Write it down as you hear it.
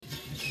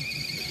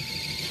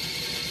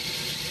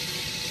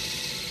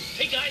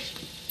guys,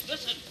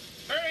 listen.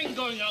 Herring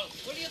going out.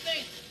 What do you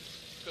think?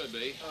 Could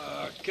be.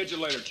 Catch you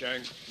later,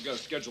 Chang. We got a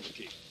schedule to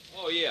keep.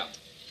 Oh, yeah.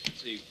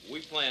 See,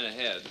 we plan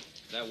ahead.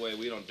 That way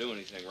we don't do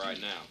anything right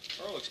now.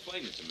 Earl,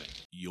 explain it to me.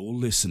 You're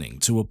listening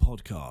to a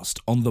podcast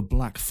on the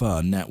Black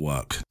Fur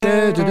Network.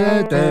 Hey,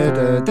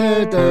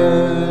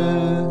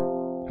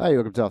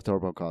 welcome to After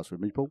Horror Podcast with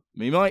me, Paul.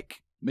 Me,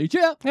 Mike. Me,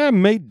 Jeff.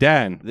 And me,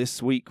 Dan. This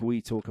week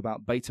we talk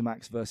about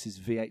Betamax versus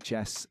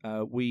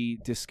VHS. We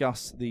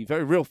discuss the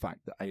very real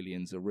fact that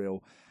aliens are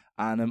real.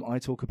 And I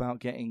talk about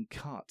getting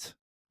cut.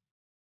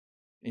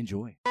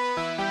 Enjoy.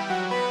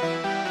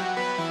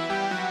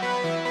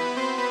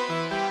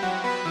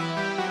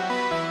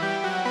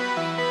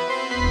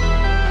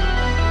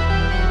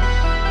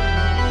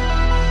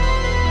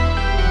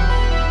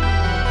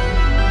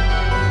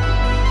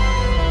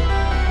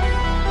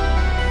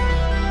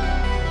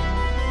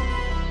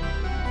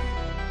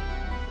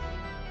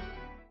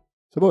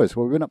 So, boys,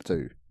 what have we been up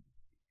to?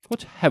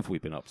 What have we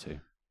been up to?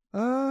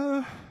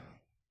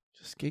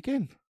 Just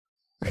gigging.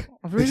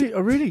 I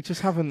really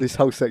just haven't. This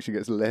whole section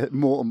gets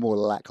more and more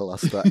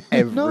lackluster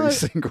every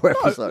single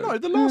episode. No,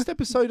 the last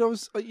episode I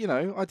was, I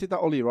did that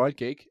Ollie Ride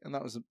gig, and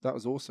that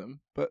was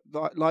awesome. But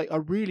like, I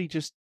really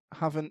just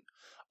haven't.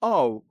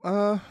 I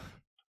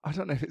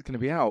don't know if it's going to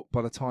be out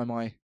by the time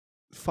I.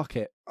 Fuck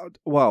it.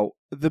 Well,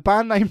 the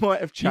band name might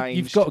have changed.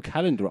 You've got a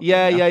calendar up.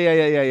 Yeah.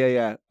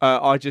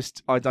 I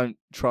don't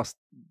trust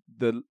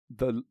the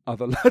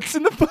other lads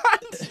in the band.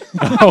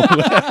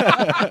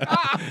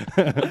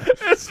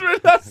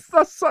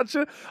 That's such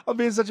a. I'm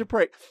being such a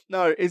prick.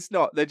 No, it's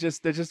not. They're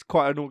just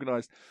quite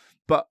unorganized.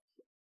 But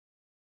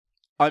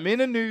I'm in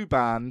a new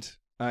band.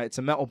 It's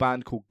a metal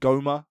band called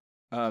Goma.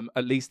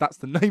 At least that's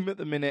the name at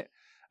the minute,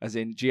 as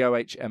in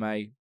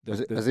Gohma.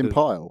 As in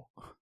pile.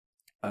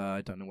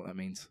 I don't know what that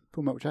means.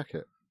 Full Metal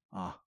Jacket.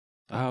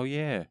 Oh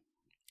yeah.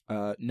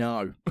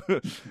 No,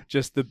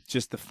 just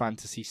the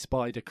fantasy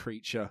spider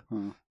creature.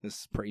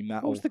 That's pretty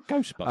metal. What was the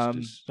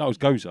Ghostbusters? That was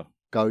Gozer.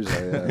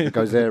 Gozer, yeah.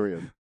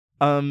 Gozerian.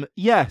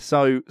 Yeah.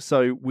 So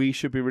we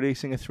should be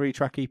releasing a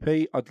 3-track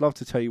EP. I'd love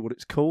to tell you what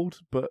it's called,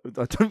 but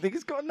I don't think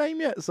it's got a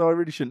name yet. So I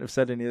really shouldn't have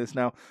said any of this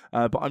now.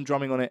 But I'm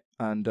drumming on it,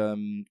 and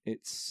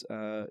it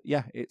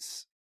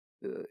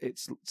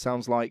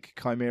sounds like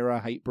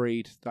Chimera,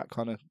 Hatebreed, that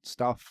kind of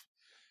stuff,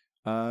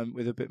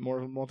 with a bit more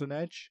of a modern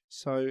edge.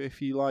 So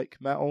if you like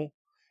metal.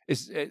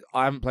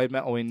 I haven't played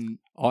metal in.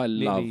 I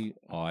love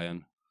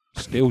Iron.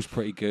 Steel's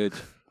pretty good.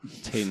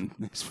 Tin.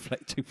 It's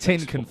too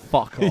Tin can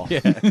fuck off.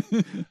 Yeah.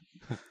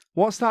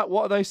 What's that?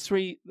 What are those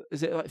three?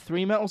 Is it like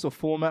 3 metals or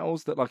 4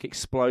 metals that like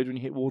explode when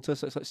you hit water?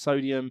 So it's like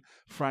sodium,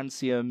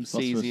 francium,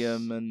 Phosphorus,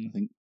 cesium, and I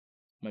think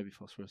maybe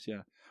phosphorus.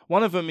 Yeah.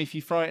 One of them, if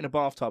you throw it in a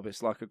bathtub,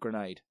 it's like a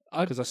grenade.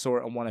 Because I saw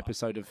it on one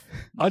episode of.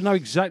 I know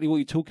exactly what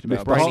you're talking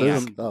about.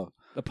 Brainiac.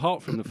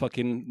 Apart from the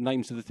fucking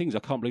names of the things, I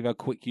can't believe how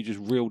quick you just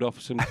reeled off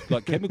some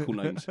like chemical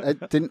names.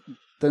 Didn't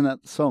that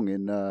song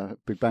in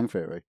Big Bang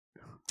Theory?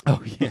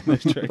 Oh yeah,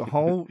 that's true. The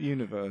whole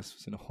universe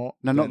was in a hot.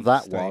 No, not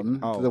that state.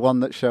 one. Oh. The one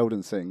that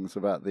Sheldon sings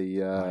about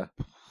the.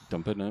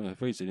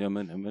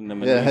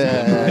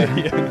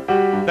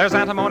 There's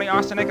antimony,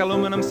 arsenic,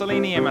 aluminum,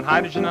 selenium, and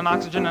hydrogen and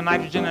oxygen and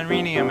nitrogen and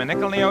rhenium, and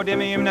nickel,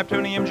 neodymium,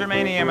 neptunium,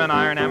 germanium, and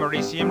iron,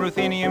 americium,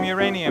 ruthenium,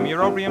 uranium,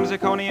 europium,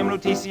 zirconium,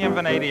 lutetium,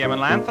 vanadium,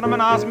 and lanthanum,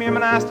 and osmium,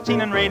 and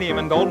astatine, and radium,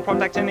 and gold,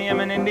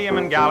 protactinium, and indium,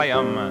 and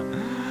gallium,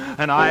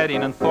 and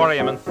iodine, and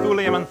thorium, and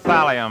thulium, and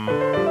thallium.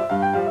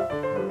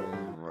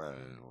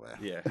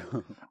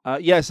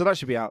 Yeah. So that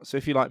should be out. So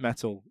if you like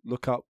metal,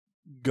 look up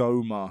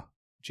Goma,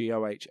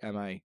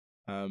 Gohma.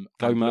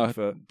 Goma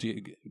for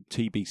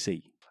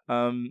TBC.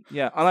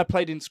 Yeah, and I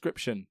played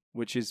Inscription,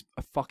 which is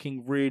a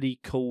fucking really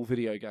cool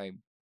video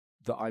game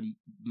that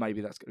maybe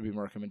that's going to be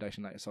my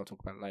recommendation later, so I'll talk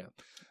about it later.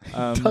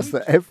 Does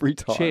that every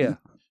time? Cheer.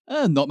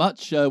 Not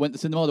much. Went to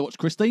cinema to watch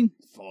Christine.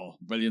 Oh,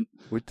 brilliant.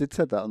 We did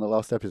said that on the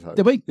last episode.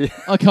 Did we? Yeah.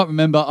 I can't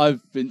remember.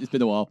 It's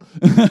been a while.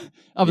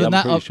 Other than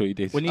that, I'm pretty sure you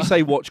did. When you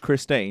say watch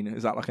Christine,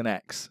 is that like an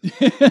ex?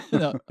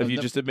 No, Are you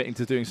just admitting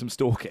to doing some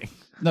stalking?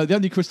 No, the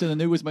only Christine I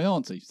knew was my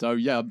auntie. So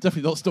yeah, I'm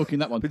definitely not stalking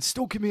that one. Been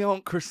stalking me,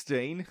 Aunt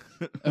Christine.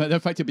 In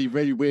fact, it'd be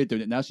really weird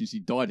doing it now since she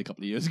died a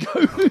couple of years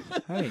ago.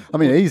 Hey. I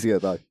mean, easier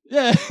though.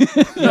 Yeah.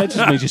 Yeah, it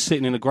just means just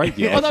sitting in a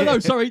graveyard. Oh no,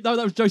 sorry, no,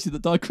 that was Josie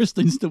that died.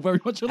 Christine's still very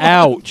much alive.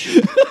 Ouch.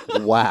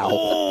 Wow.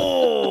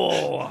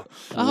 Oh,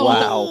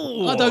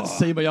 wow. I don't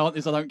see my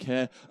aunties. I don't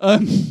care.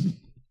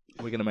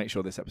 We're going to make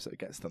sure this episode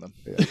gets to them.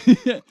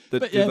 Yeah.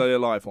 The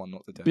alive one,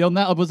 not the dead. Beyond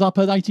that, I was up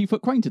an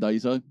 80-foot crane today.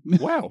 So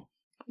Wow.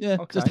 yeah,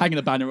 Okay. just hanging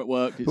a banner at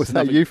work. It's Was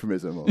that a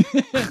euphemism? Or?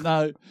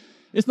 No,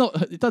 it's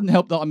not. It doesn't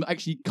help that I'm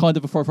actually kind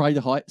of afraid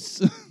of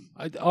heights.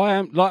 I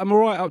am I'm all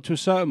right up to a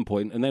certain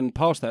point, and then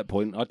past that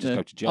point, I just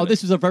go to jail. Oh,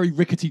 this was a very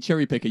rickety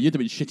cherry picker. You'd have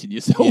been shitting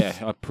yourself. Yeah,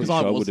 I'm pretty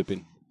sure I would have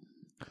been.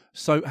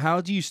 So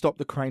how do you stop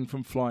the crane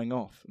from flying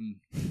off? You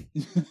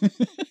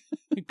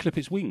clip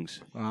its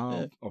wings.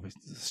 Oh,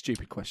 obviously, it's a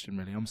stupid question,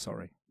 really. I'm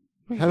sorry.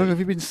 How long have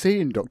you been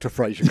seeing Dr.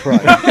 Fraser Crane?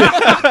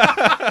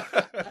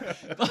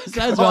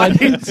 Sounds right.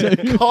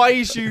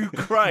 Kaiju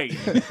crane.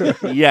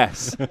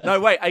 Yes. No,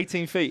 wait,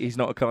 18 feet. He's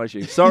not a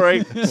kaiju.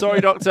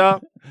 Sorry, Doctor.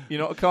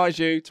 You're not a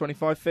kaiju.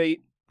 25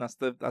 feet. That's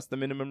the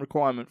minimum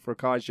requirement for a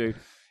kaiju.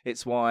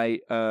 It's why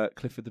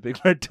Clifford the Big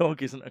Red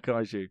Dog isn't a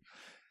kaiju.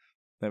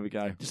 There we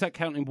go. Does that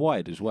count in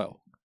wide as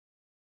well?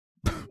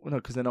 Well, no,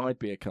 because then I'd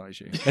be a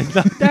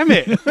kaiju. Damn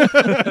it!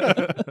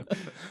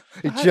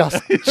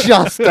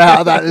 just out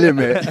of that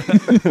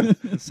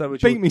limit. So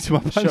would Beat me to my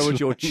So would punchline.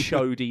 your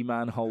chody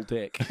manhole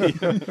dick.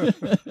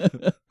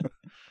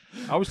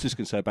 I was just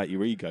going to say about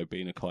your ego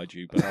being a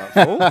kaiju, but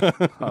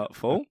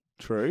Hurtful.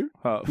 True.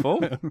 Hurtful.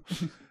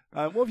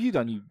 What have you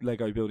done, you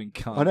Lego building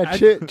cunt? I know,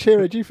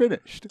 Chira, you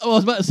finished? Oh, I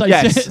was about to say,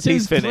 Yes, since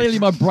he's finished. clearly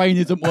my brain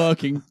isn't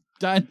working.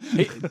 Dan.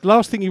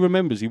 last thing he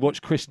remembers, he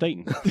watched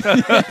Christine.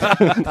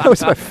 That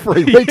was about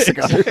 3 weeks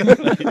ago.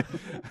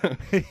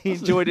 He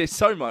enjoyed it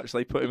so much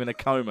they put him in a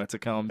coma to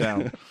calm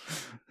down.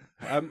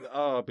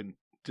 I've been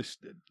just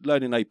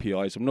learning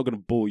APIs. I'm not going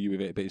to bore you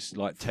with it, but it's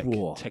like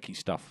techie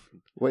stuff.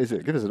 What is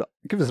it? Give us an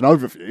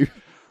overview.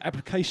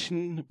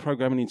 Application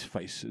programming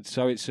interface.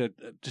 So it's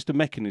just a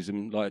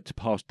mechanism like to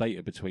pass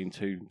data between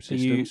two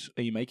systems.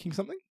 Are you making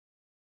something?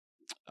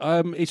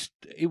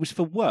 It was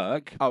for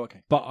work. Oh,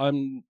 okay. But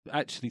I'm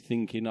actually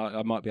thinking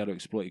I might be able to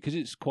exploit it because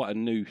it's quite a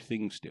new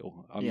thing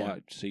still. I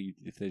might see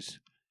if there's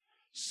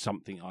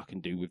something I can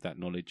do with that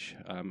knowledge.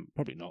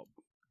 Probably not.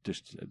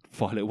 Just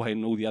file it away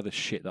and all the other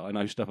shit that I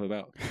know stuff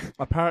about.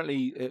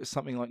 Apparently, it's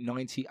something like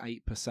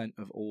 98%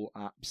 of all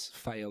apps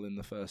fail in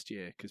the first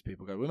year because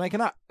people go, "We'll make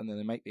an app," and then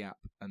they make the app,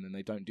 and then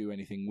they don't do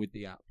anything with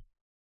the app.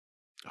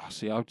 Oh,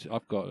 see,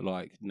 I've got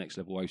like next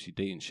level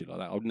OCD and shit like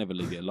that. I'd never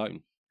leave it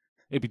alone.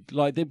 It'd be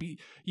like you'd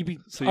be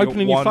So you got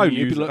opening your one phone,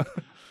 you'd be user. like,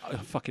 oh,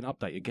 fucking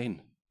update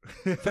again.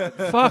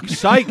 Fuck's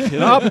sake, an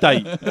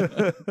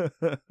update.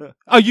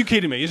 Oh, you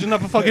kidding me? There's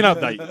another fucking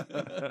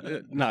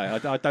update. No,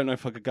 I don't know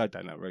if I could go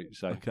down that route.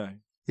 So Okay.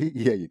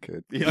 Yeah, you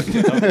could. yeah,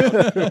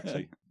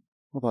 okay.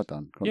 What have I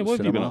done? Gone Yeah, to what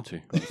have you been cinema. up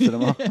to? Gone to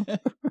cinema.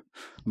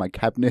 My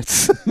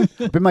cabinets.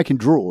 I've been making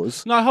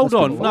drawers. No, hold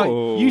That's on. been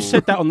No, you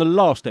said that on the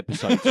last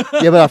episode.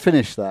 Yeah, but I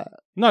finished that.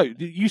 No,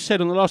 you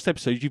said on the last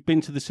episode you've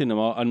been to the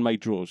cinema and made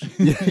drawers.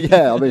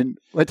 Yeah, I mean,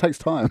 it takes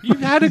time. You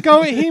had a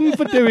go at him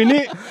for doing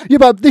it. Yeah,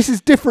 but this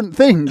is different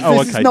things. Oh,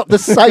 This okay. is not the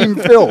same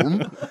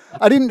film.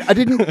 I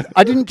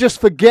didn't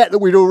just forget that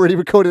we'd already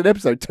recorded an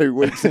episode 2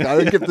 weeks ago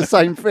and give the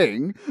same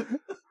thing.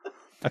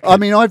 Okay. I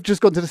mean, I've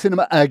just gone to the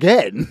cinema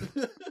again.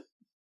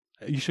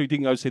 Are you sure you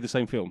didn't go see the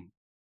same film?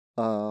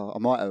 I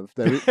might have.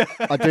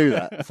 I do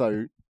that,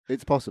 so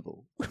it's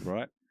possible.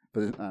 Right.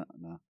 But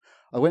no.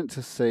 I went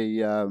to see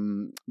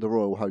the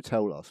Royal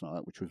Hotel last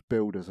night, which was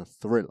billed as a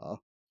thriller.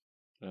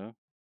 Yeah.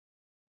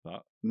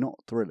 But Not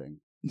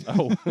thrilling.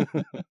 oh,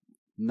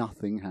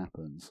 Nothing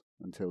happens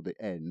until the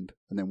end,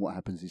 and then what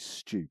happens is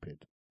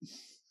stupid.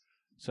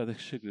 so they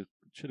should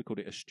have called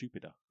it a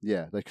stupider.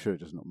 Yeah, they should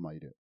have just not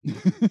made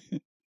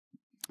it.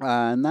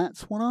 And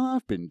that's what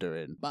I've been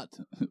doing. But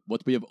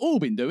what we have all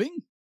been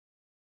doing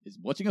is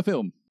watching a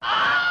film.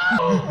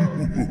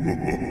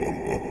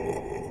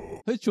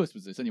 Whose choice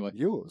was this anyway?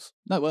 Yours?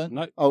 No, it weren't.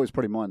 No, Oh, it's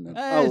probably mine then.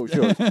 Eh, Oh,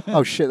 sure.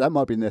 Oh, shit, that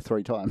might have been there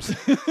 3 times.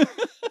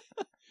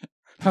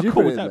 how Did you cool put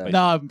it would in that there? be?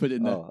 No, I haven't put it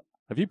in there. Oh,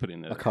 Have you put it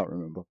in there? I can't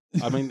remember.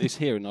 I mean, it's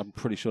here, and I'm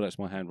pretty sure that's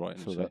my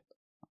handwriting. So So, that-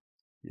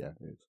 Yeah,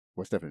 it is.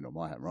 Well, it's definitely not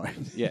my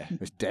handwriting. yeah,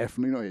 It's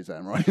definitely not his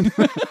handwriting.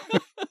 and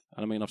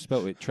I mean, I've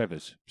spelt it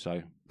Tremors.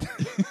 So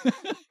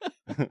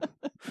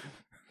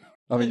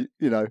I mean,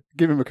 you know,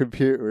 give him a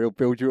computer, he'll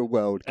build you a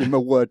world. Give him a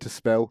word to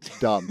spell,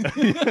 done.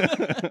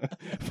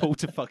 fall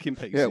to fucking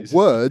Yeah, pieces.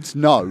 words,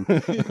 no.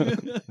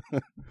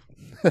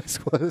 That's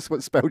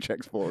what spell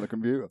check's for on a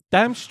computer.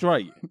 Damn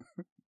straight.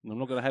 I'm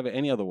not going to have it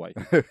any other way.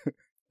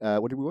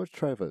 What did we watch?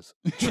 Trevor's.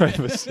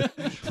 Tremors,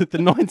 the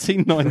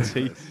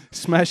 1990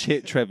 smash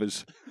hit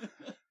Tremors.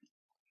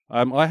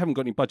 I haven't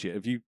got any budget.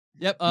 Have you?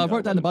 Yep, I No,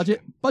 wrote down the well,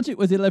 budget. Budget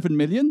was 11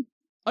 million.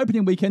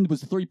 Opening weekend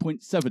was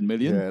 3.7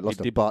 million. Yeah, lost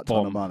It a did butt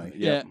ton of bomb. money.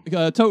 Yeah,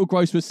 total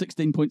gross was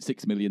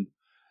 16.6 million.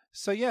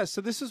 So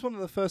this is one of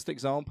the first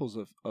examples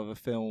of a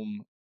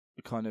film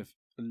kind of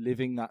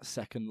living that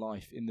second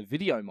life in the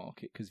video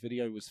market, because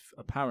video was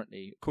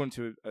apparently, according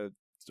to a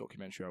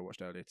documentary I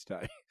watched earlier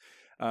today,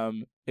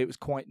 it was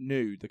quite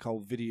new. The whole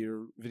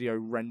video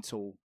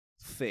rental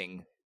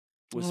thing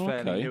was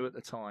fairly new at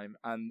the time,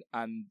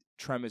 and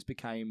Tremors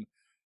became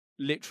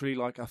literally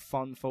like a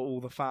fun for all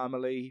the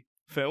family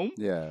film.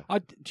 Yeah.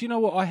 Do you know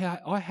what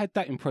I had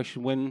that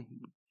impression when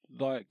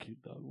like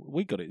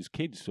we got it as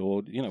kids,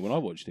 or when I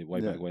watched it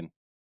way back when.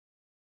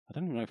 I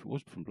don't even know if it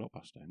was from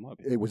Blockbuster. It might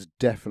be. It was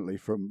definitely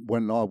from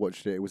when I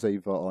watched it. It was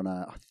either on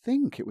I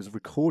think it was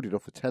recorded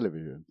off a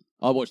television.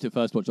 I watched it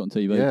first, watched it on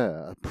TV.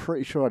 Yeah, I'm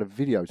pretty sure I had a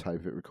videotape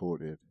of it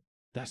recorded.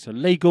 That's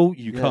illegal.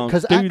 You can't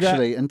Because do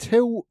actually,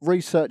 until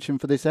researching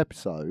for this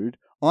episode,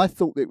 I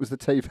thought it was the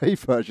TV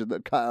version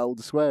that cut out all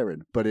the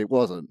swearing, but it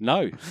wasn't. that.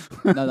 No.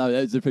 No,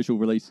 it was the official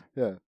release.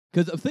 Yeah.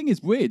 Because the thing is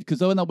weird,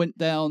 because when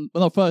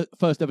I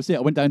first ever see it,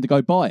 I went down to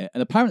go buy it,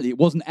 and apparently it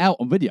wasn't out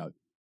on video.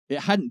 It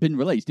hadn't been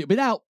released. It had been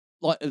out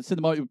like a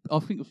cinema. I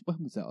think it was,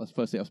 when was that? I was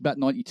first. It was about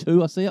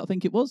 92. I see it. I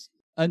think it was.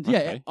 And yeah,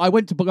 Okay. I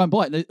went to go and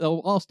buy it. And I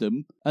asked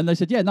them, and they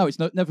said, "Yeah, no, it's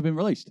never been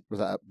released." Was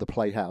that at the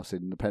Playhouse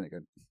in the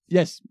Pentagon?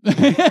 Yes, Of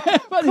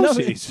course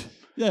it is.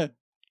 Yeah,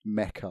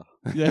 Mecca.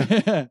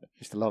 yeah.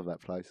 Used to love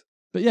that place.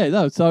 But yeah,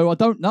 no. So I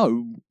don't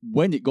know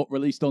when it got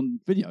released on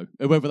video,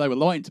 whether they were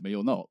lying to me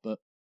or not. But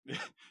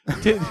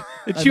Did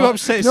you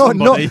upset No,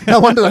 somebody? no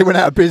wonder they went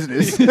out of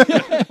business.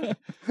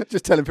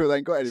 Just telling people they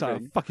ain't got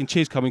anything. So, fucking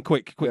cheers coming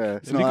quick. Yeah,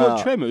 Have you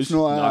got Tremors? It's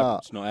not no, out.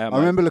 it's not out. I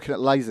remember looking at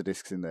laser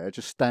discs in there,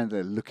 just standing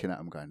there looking at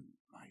them, going,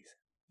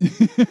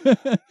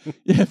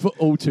 yeah, for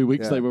all 2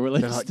 weeks Yeah, they were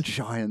released. they're like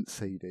giant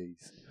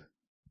CDs.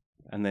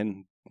 And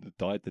then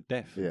died the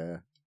death. Yeah.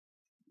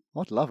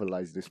 I'd love a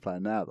laser disc player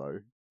now, though.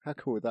 How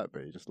cool would that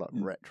be? Just like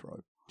Mm.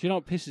 retro. Do you know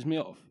what pisses me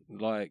off?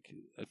 Like,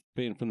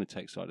 being from the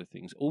tech side of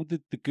things, all the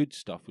good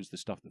stuff was the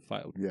stuff that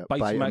failed. Yeah,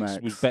 Betamax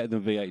Betamax. was better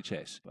than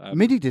VHS.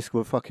 MIDI discs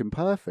were fucking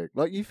perfect.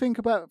 Like, you think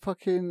about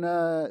fucking...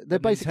 they're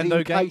basically Nintendo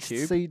encased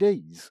GameCube.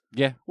 CDs.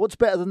 Yeah. What's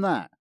better than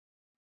that?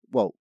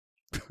 Well,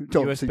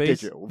 obviously USBs?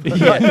 digital. But,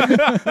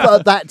 but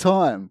at that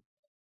time...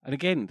 And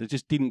again, they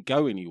just didn't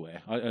go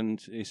anywhere.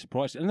 And it's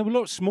surprising. And they were a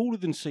lot smaller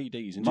than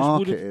CDs. And just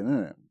Marketing, would've-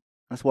 isn't it?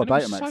 That's why And it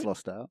was Betamax so-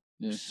 lost out.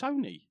 Yeah.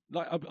 Sony.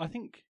 Like, I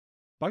think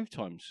both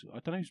times. I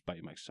don't know who's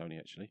Betamax, Sony,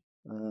 actually.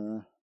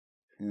 Yeah.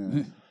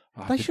 I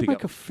have They to should dig make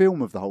up- a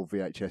film of the whole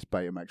VHS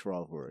Betamax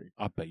rivalry.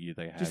 I bet you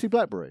they have. Did you see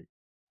Blackberry?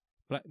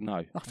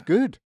 No. That's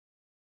good.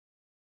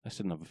 That's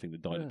another thing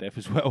that died Yeah. of death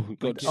as well.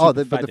 Got Oh, super but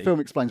the fatty. film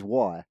explains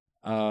why.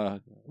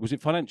 Was it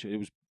financial? It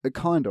was.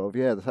 Kind of,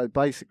 yeah. So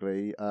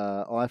basically,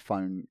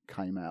 iPhone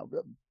came out.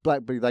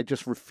 Blackberry, they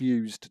just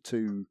refused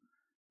to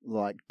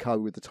like go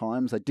with the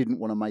times. They didn't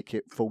want to make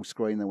it full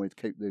screen. They wanted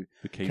to keep the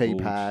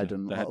keyboards, keypad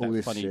and they had all that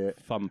this funny shit.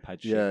 thumb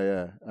pad shit.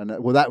 Yeah. And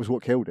well, that was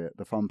what killed it,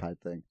 the thumb pad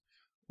thing.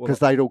 Because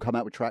they'd all come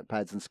out with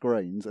trackpads and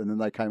screens, and then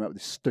they came out with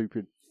this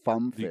stupid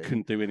thumb You thing.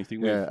 couldn't do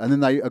anything Yeah, with. and then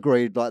they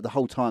agreed, like, the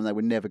whole time they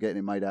were never getting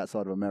it made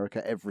outside of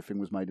America. Everything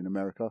was made in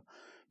America.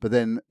 But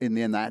then, in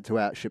the end, they had to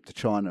outship to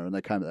China, and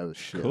they came out with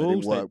shit. It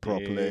didn't Course they work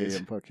properly, did.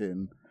 and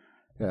fucking...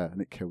 Yeah,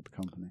 and it killed the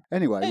company.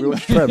 Anyway, we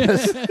watched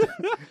Tremors.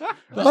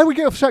 Why we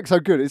get off track so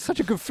good? It's such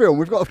a good film.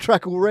 We've got off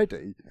track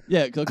already.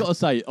 Yeah, because I've got to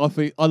say,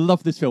 I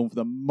love this film from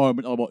the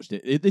moment I watched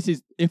it. This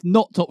is, if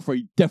not top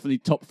 3, definitely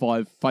top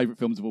 5 favourite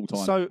films of all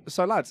time.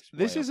 So lads, It's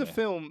this way is up a there.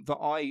 film that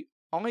I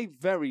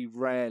very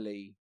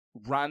rarely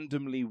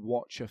randomly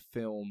watch a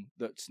film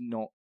that's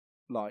not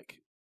like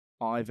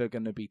either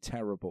going to be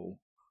terrible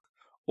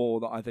or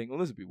that I think, well,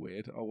 this would be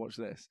weird. I'll watch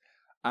this.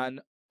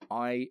 And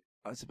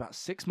it's about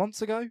 6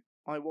 months ago.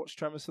 I watched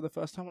Tremors for the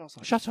first time, and I was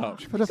like, Shut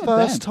up. For the Damn.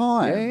 first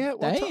time. Yeah.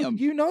 Well, Damn.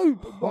 you know,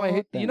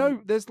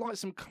 damn. there's like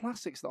some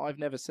classics that I've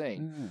never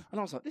seen, Yeah. and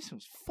I was like, this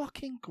was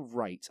fucking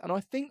great. And I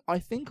think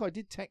I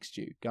did text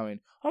you going,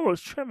 oh, well,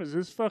 Tremors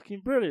is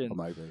fucking brilliant. Or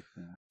maybe.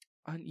 Yeah.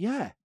 And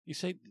yeah, You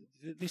see,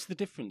 this is the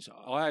difference.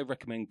 I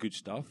recommend good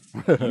stuff.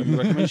 You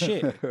recommend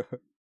shit.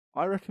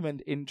 I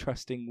recommend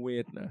interesting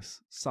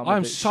weirdness.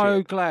 I'm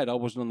so glad I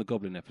wasn't on the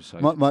Goblin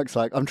episode. Mike's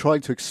like, I'm trying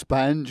to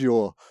expand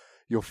your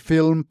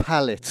film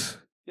palette.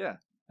 Yeah.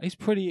 It's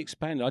pretty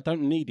expanded. I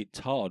don't need it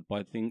tarred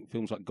by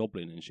films like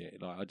Goblin and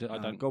shit. Like I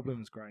don't. Goblin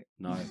was great.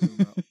 No,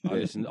 I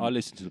listen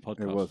to the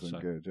podcast. It wasn't so.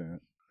 good, yeah.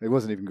 It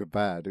wasn't even good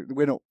bad.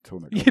 We're not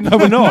talking about Yeah, no,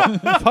 we're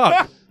not.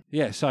 Fuck.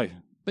 Yeah. So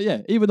But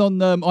yeah, even on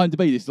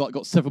IMDb, this got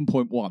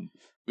 7.1,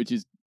 which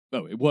is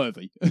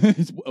worthy.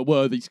 It's a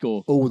worthy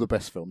score. all the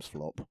best films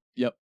flop.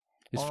 Yep.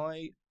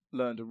 I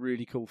learned a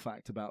really cool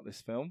fact about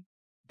this film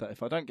that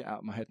if I don't get out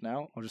of my head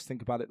now, I'll just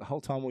think about it the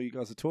whole time while you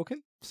guys are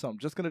talking. So I'm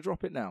just going to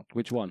drop it now.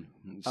 which one?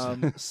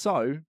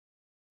 So,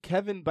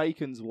 Kevin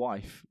Bacon's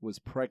wife was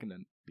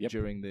pregnant Yep.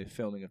 during the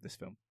filming of this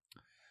film.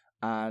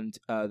 And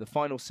the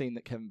final scene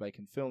that Kevin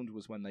Bacon filmed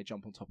was when they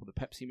jump on top of the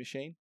Pepsi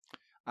machine.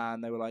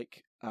 And they were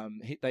like,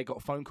 they got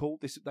a phone call.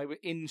 They were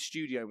in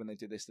studio when they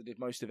did this. They did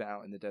most of it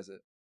out in the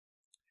desert.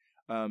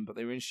 But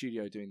they were in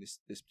studio doing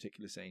this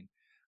particular scene.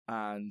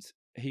 And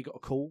he got a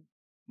call.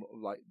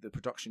 Like, the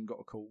production got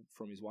a call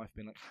from his wife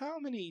being like, how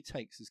many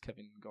takes has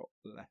Kevin got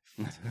left?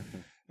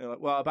 They're like,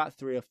 well, about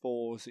 3 or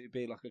 4, so it'd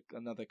be like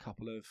another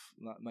couple of,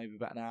 like, maybe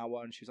about an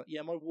hour. And she was like,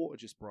 yeah, my water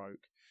just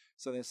broke.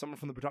 So then someone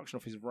from the production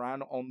office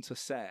ran onto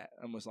set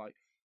and was like,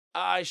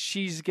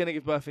 she's going to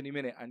give birth any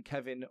minute. And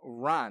Kevin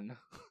ran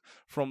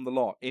from the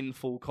lot in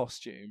full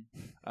costume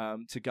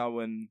to go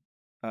and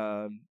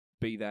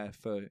be there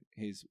for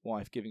his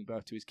wife giving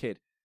birth to his kid.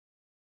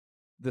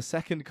 The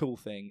second cool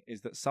thing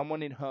is that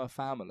someone in her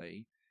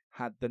family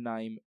had the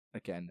name,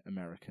 again,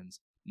 Americans,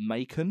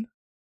 Macon.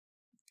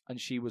 And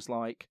she was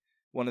like,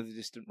 one of the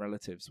distant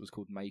relatives was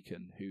called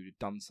Macon, who'd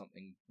done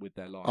something with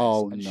their lives.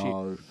 Oh, and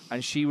no.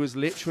 she was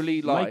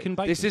literally like, Macon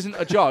Bacon. this isn't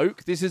a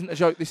joke. This isn't a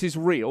joke. This is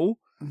real.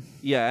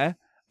 Yeah.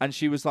 And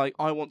she was like,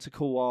 I want to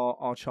call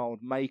our child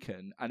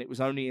Macon. And it was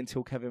only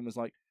until Kevin was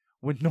like,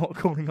 we're not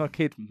calling our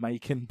kid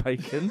Macon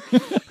Bacon.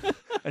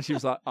 And she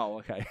was like, oh,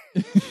 okay.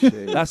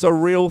 That's a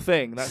real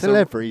thing. That's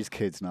Celebrities'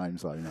 kids'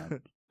 names, though,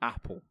 man.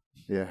 Apple.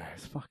 Yeah,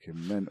 it's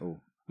fucking mental.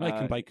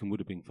 Making bacon would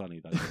have been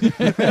funny though.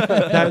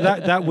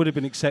 that would have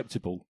been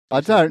acceptable.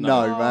 I don't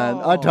know, man.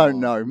 I don't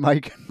know.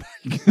 Making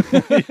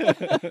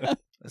bacon.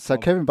 So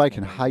Kevin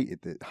Bacon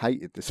hated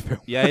this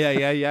film.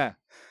 Yeah.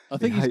 I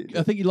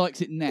think he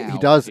likes it now. He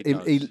does. He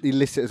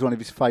lists it as one of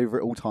his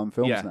favourite all-time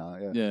films now.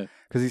 Yeah.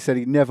 Because he said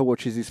he never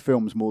watches his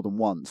films more than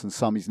once, and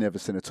some he's never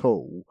seen at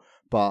all.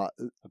 But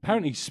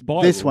apparently, he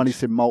spiraled. This one he's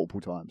seen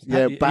multiple times.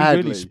 Yeah, he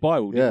badly. really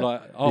spiraled. Yeah.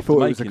 Like, he after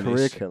thought it was a making career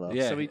this. killer.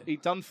 Yeah. So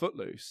he'd done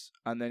Footloose,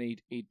 and then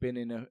he'd been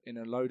in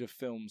a load of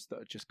films that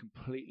had just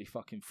completely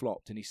fucking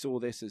flopped, and he saw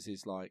this as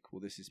his well,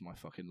 this is my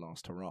fucking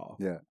last hurrah.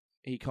 Yeah.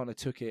 He kind of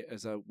took it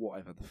as a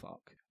whatever the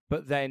fuck,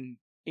 but then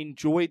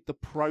enjoyed the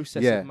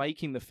process of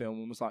making the film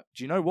and was like,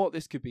 do you know what,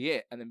 this could be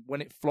it. And then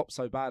when it flopped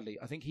so badly,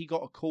 I think he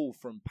got a call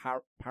from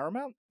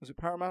Paramount. Was it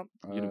Paramount?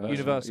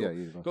 Universal. Yeah,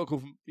 Universal. Got a call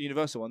from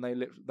Universal, and they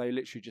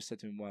literally just said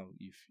to him, well,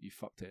 you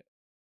fucked it.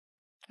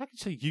 I can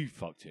say you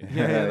fucked it.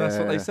 Yeah, that's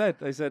what they said.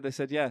 They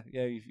said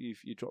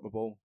you dropped the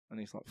ball. And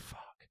he's like, fuck.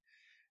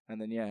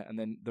 And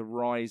then the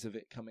rise of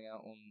it coming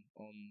out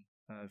on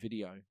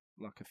video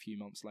like a few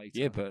months later.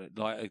 Yeah, but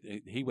like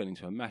he went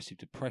into a massive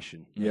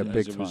depression. Yeah, as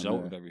big a time,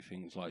 result of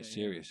everything. It's like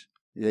serious.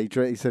 Yeah,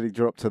 he said he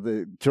dropped to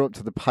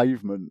the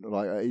pavement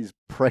like at his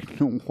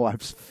pregnant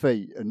wife's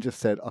feet and just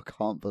said, "I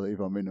can't believe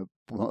I'm in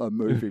a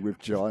movie with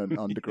giant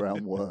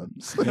underground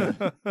worms."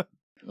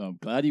 I'm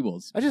glad he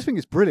was. I just think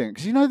it's brilliant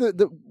because you know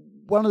that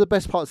one of the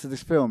best parts of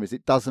this film is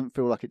it doesn't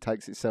feel like it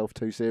takes itself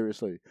too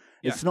seriously.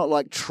 Yeah. It's not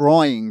like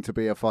trying to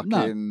be a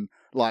fucking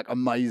like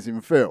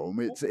amazing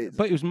film.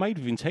 But it was made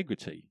with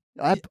integrity.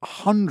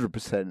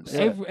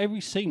 100%. Every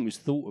scene was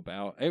thought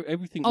about.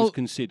 Everything was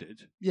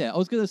considered. Yeah, I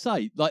was going to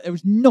say, like, there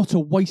was not a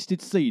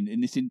wasted scene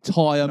in this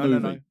entire movie.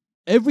 No.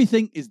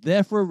 Everything is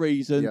there for a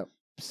reason,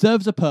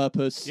 serves a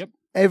purpose. Yep.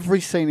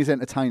 Every scene is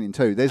entertaining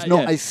too. There's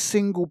not a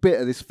single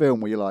bit of this film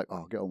where you're like,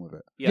 oh, get on with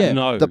it. Yeah.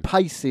 No. The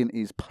pacing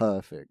is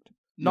perfect.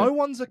 No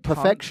one's a cunt.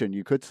 Perfection,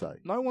 you could say.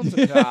 No one's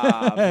a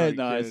cunt. Very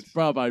nice. good.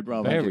 Bravo.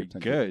 Very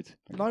good.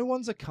 No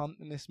one's a cunt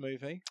in this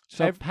movie.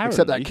 So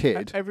except that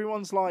kid.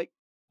 Everyone's like,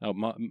 oh,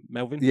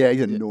 Melvin? Yeah,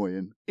 he's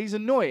annoying. He's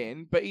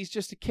annoying, but he's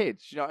just a kid.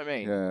 Do you know what I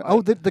mean? Yeah.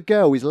 Like, the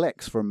girl is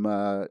Lex from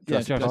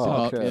Jurassic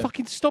Park. Yeah.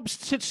 Fucking stop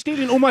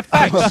stealing all my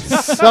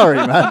facts.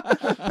 Sorry,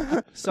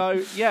 man.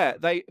 So yeah,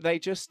 they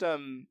just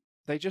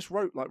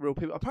wrote like real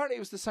people. Apparently, it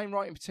was the same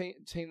writing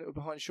team that were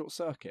behind Short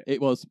Circuit. It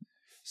was.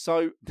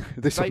 So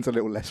this one's a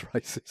little less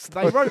racist.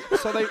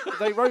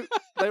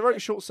 They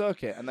wrote Short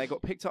Circuit, and they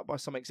got picked up by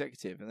some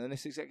executive, and then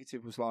this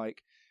executive was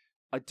like,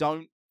 I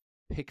don't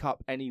pick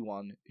up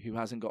anyone who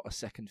hasn't got a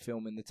second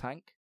film in the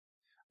tank.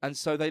 And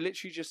so they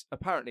literally just,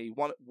 apparently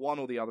one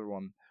or the other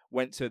one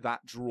went to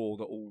that drawer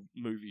that all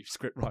movie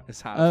script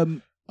writers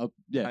have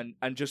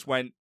and just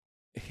went,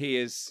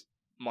 here's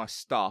my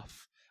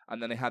stuff.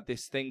 And then they had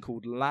this thing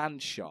called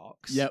Land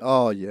Sharks. Yeah.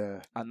 Oh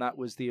yeah. And that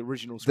was the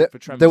original script for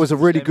Tremors. There was a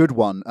really good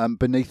one,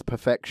 Beneath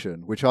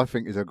Perfection, which I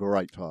think is a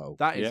great title.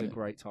 That is a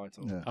great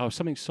title. Yeah. Oh,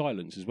 something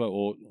Silence as well,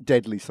 or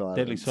Deadly Silence.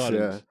 Deadly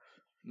Silence.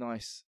 Yeah.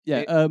 Nice.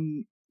 Yeah.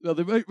 Well,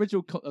 the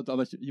original.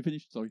 You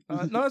finished? Sorry.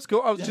 No, that's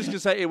cool. I was just going to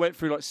say it went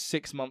through like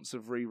 6 months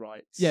of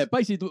rewrites. Yeah,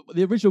 basically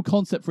the original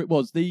concept for it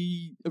was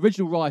the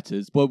original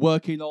writers were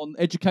working on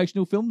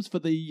educational films for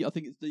I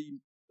think it's the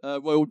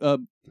Royal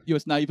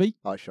U.S. Navy.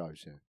 I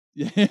shows, yeah.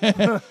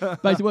 Yeah,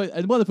 basically,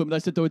 and one of them they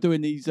said they were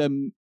doing these.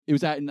 It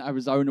was out in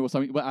Arizona or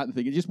something. Went out the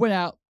thing. He just went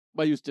out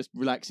where he was just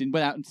relaxing.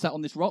 Went out and sat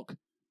on this rock,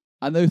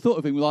 and they thought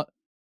of him like,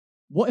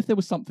 what if there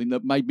was something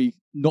that made me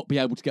not be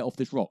able to get off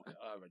this rock?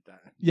 I read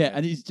that. Yeah,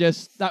 and he's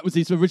just that was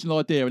his original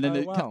idea, and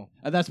then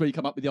and that's where he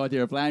come up with the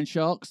idea of Land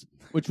Sharks,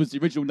 which was the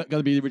original going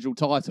to be the original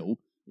title,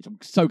 which I'm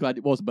so glad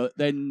it wasn't. But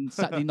then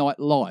Saturday Night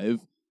Live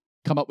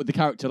come up with the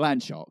character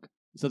Land Shark.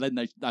 So then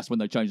that's when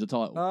they changed the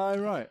title. Oh,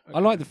 right. Okay. I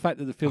like the fact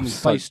that the film is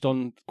based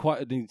on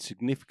quite an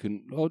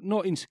insignificant, or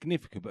not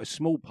insignificant, but a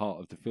small part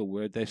of the film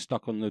where they're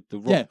stuck on the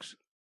rocks.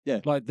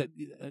 Yeah. Like that,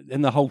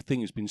 and the whole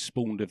thing has been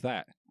spawned of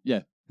that.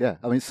 Yeah. Yeah.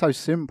 I mean, it's so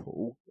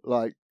simple.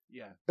 Like,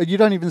 yeah. You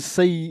don't even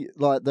see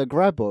like the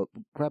graboid.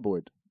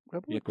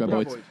 Yeah,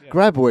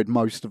 Graboid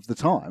most of the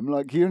time.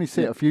 Like you only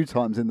see it a few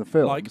times in the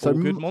film. Like all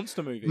good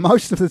monster movies.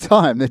 Most of the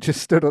time they're just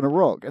stood on a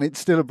rock, and it's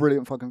still a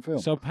brilliant fucking film.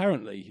 So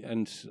apparently,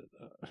 and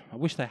I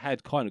wish they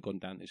had kind of gone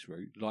down this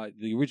route. Like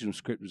the original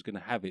script was going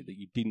to have it that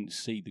you didn't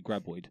see the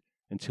graboid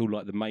until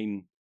like the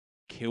main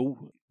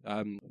kill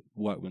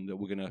workmen that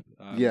were going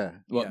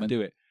to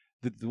do it.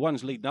 The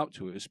ones leading up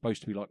to it are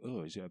supposed to be like,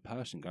 oh, is it a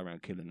person going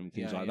around killing them and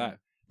things like that?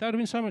 That would have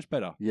been so much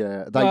better.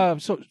 Yeah,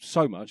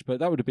 so much, but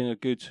that would have been a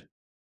good.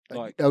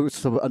 Like,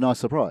 it's a nice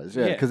surprise,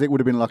 because it would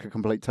have been like a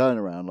complete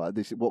turnaround. Like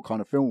this, what kind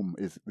of film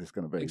is this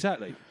going to be?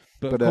 Exactly,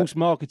 but of course,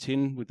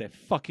 marketing with their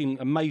fucking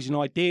amazing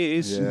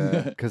ideas.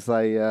 Yeah, because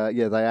they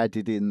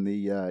added in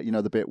the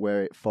the bit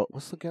where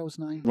what's the girl's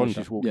name?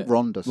 Rhonda.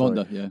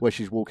 Rhonda, where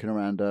she's walking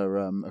around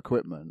her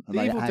equipment, and the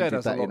they Evil Dead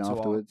has that a in lot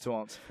afterwards. to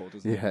answer for,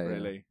 doesn't it?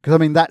 Really, because I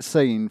mean that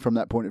scene from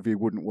that point of view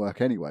wouldn't work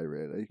anyway,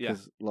 really.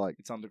 Because like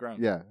it's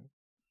underground. Yeah,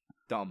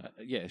 dumb.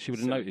 She would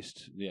have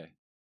noticed. Yeah,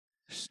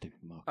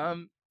 stupid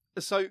marketing.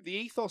 So the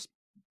ethos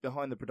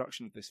behind the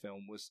production of this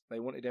film was they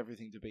wanted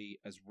everything to be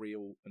as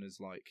real and as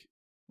like.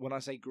 When I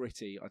say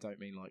gritty, I don't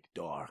mean like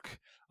dark.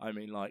 I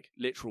mean like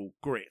literal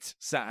grit,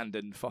 sand,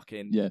 and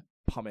fucking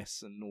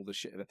pumice and all the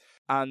shit of it.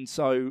 And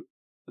so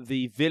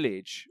the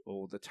village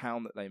or the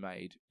town that they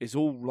made is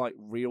all like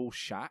real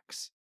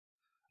shacks,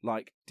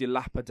 like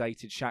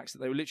dilapidated shacks that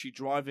they were literally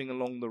driving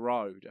along the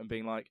road and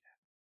being like,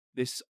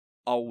 this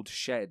old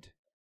shed,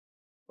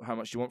 how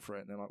much do you want for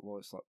it? And they're like,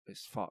 well,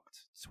 it's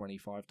fucked,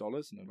 $25.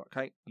 And they're like,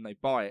 okay. And they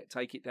buy it,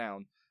 take it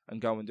down, and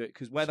go and do it.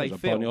 Because where Sounds they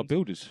like filmed, Barnyard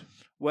Builders.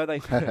 where they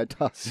It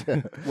does.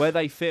 where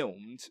they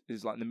filmed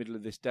is like in the middle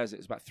of this desert.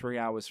 It's about 3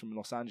 hours from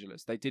Los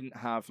Angeles. They didn't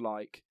have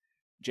like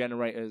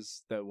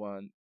generators. There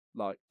weren't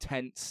like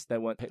tents. There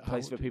weren't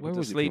places for people Where to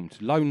was sleep. It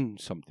filmed? Lone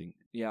something.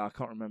 Yeah, I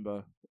can't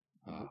remember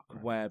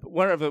Crap. where, but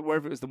wherever it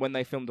was, when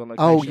they filmed on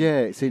location. Oh yeah,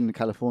 it's in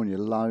California.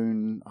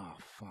 Lone. Oh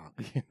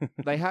fuck.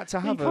 They had to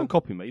You have can't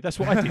copy me. That's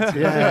what I did.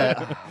 Yeah.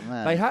 Oh,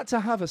 man. They had to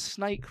have a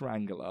snake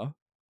wrangler,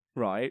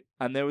 right?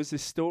 And there was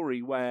this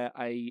story where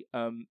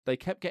they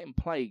kept getting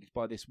plagued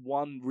by this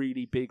one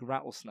really big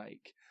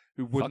rattlesnake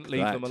who wouldn't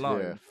leave them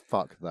alone. Yeah,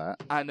 fuck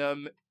that.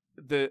 And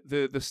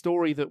the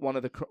story that one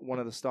of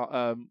the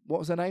star what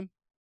was her name?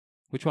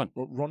 Which one?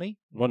 Ronnie?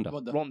 Rhonda.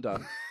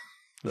 Rhonda.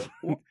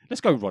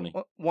 Let's go, Ronnie.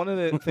 One of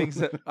the things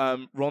that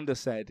Rhonda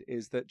said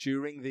is that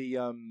during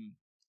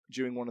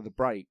one of the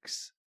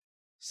breaks,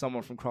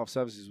 someone from craft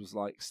services was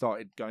like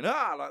started going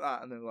like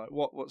that, and they were like,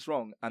 what's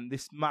wrong? And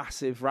this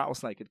massive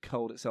rattlesnake had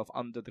curled itself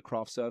under the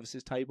craft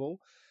services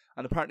table,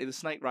 and apparently the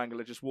snake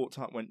wrangler just walked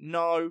up and went,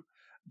 no,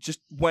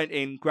 just went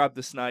in, grabbed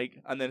the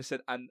snake, and then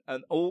said, and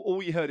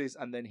all you heard is,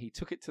 and then he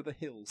took it to the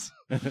hills.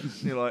 And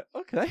you're like,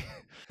 okay.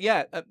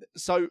 Yeah,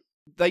 so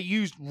they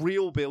used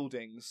real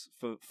buildings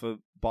for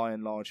by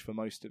and large for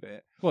most of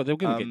it. Well, they were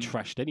going to get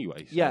trashed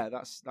anyway. So. Yeah,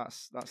 that's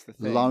the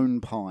thing.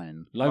 Lone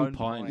Pine. Lone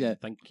Pine. Yeah,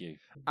 thank you.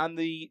 And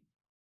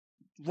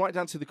right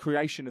down to the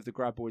creation of the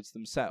graboids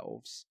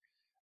themselves,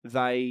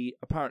 they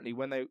apparently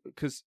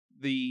because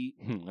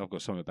I've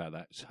got something about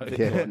that. So.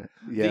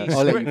 Yeah.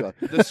 I'll let you go.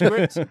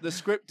 The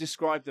script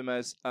described them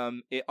as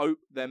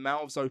their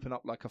mouths open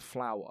up like a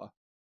flower.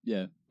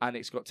 Yeah. And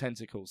it's got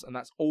tentacles, and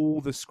that's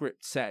all the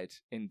script said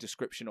in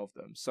description of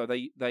them. So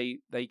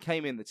they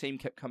came in, the team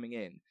kept coming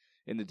in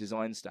the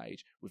design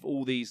stage with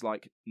all these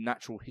like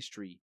natural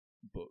history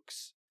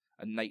books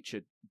and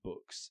nature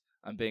books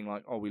and being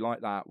like, oh, we like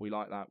that, we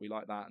like that, we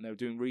like that. And they were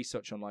doing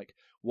research on like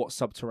what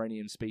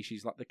subterranean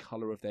species, like the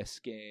colour of their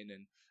skin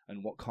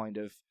and what kind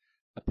of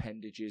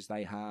appendages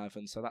they have,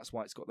 and so that's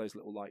why it's got those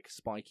little like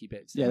spiky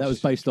bits. Yeah, that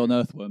was based on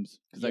earthworms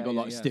because they got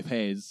like stiff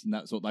hairs, and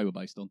that's what they were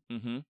based on.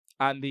 Mm-hmm.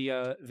 And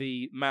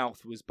the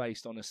mouth was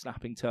based on a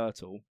snapping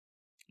turtle.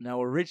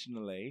 Now,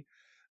 originally,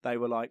 they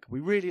were like,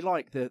 we really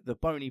like the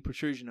bony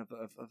protrusion of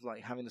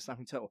like having the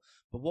snapping turtle,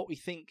 but what we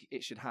think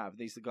it should have,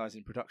 these are the guys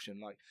in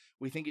production, like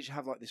we think it should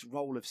have like this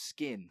roll of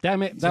skin.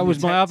 Damn it, that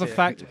was my other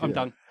fact. I'm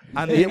done.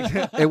 And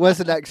it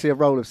wasn't actually a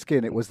roll of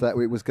skin. It was that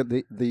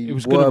the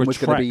worm was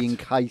going to be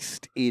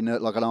encased in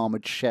like an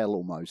armored shell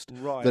almost,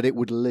 right? That it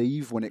would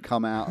leave when it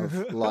come out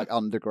of like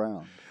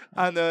underground.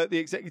 And the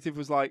executive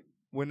was like,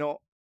 we're not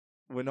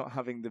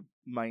having the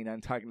main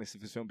antagonist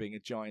of this film being a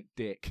giant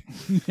dick.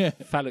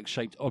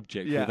 Phallic-shaped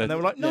object. Yeah, and they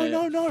were like, no,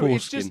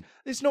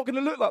 it's not going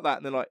to look like that.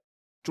 And they're like,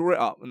 draw it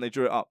up. And they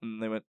drew it up,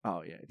 and they went,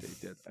 oh, yeah,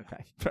 it did.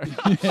 Okay.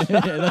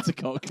 Yeah, that's a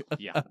cock.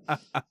 Yeah.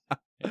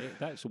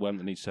 That's the one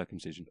that needs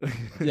circumcision.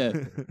 Yeah.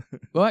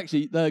 Well,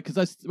 actually,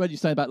 because when you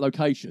say about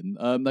location,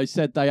 they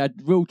said they had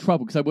real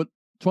trouble because they were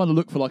trying to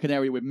look for like an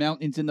area with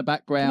mountains in the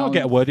background. Can I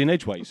get a word in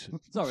edgeways?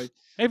 Sorry.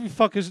 Every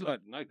fucker's like,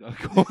 no, go on.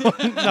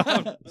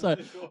 No. So,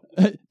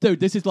 dude,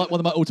 this is like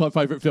one of my all-time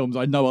favourite films.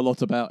 I know a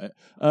lot about it.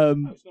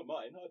 No, it's not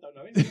mine. I don't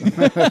know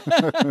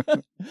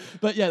anything.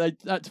 But yeah, they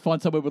had to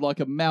find somewhere with like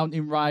a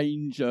mountain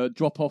range, a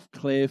drop-off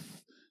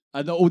cliff,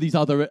 and all these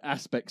other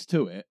aspects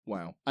to it.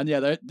 Wow. And yeah,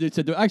 they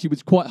said it actually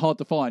was quite hard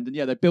to find. And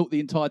yeah, they built the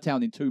entire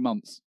town in 2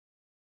 months.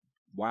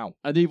 Wow.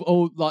 And even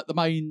all like the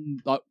main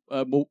like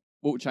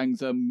Walter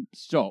Chang's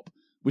shop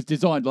was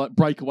designed like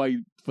breakaway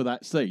for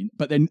that scene,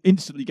 but then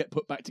instantly get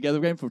put back together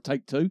again for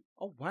take 2.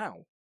 Oh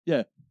wow!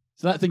 Yeah,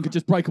 so that thing could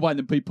just break away and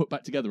then be put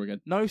back together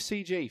again. No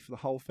CG for the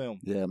whole film.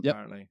 Yeah,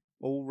 apparently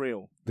all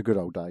real. The good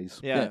old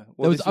days. Yeah.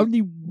 Well, there was only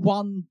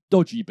one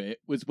dodgy bit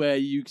was where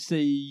you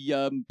see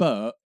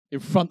Bert in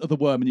front of the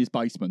worm in his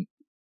basement.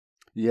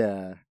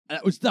 Yeah, and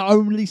that was the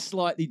only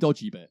slightly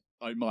dodgy bit,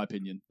 in my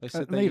opinion. They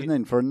said and even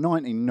then, for a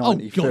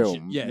 1990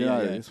 film,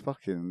 yeah, it's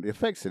fucking the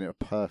effects in it are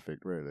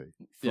perfect, really.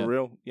 For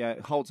real. Yeah,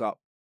 it holds up.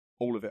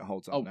 All of it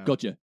holds up. Oh now.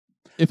 god, yeah.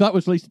 If that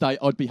was released today,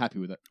 I'd be happy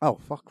with it. Oh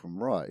fuck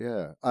them, right?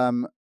 Yeah.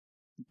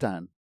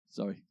 Dan.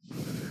 Sorry.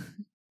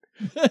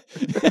 I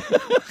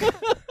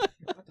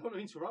don't want to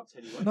interrupt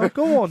anyone. No,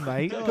 go on,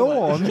 mate.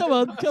 Go on. Come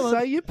on.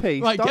 Say your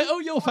piece. Right, get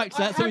all your facts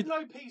out. I have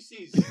no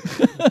pieces.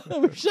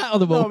 We've shat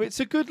on them all. No, it's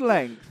a good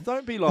length.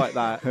 Don't be like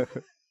that.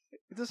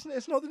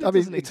 It's not that it I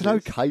mean, doesn't it's exist. an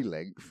okay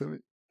length. I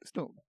mean, it's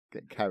not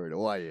getting carried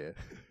away here.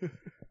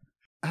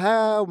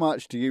 How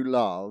much do you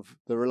love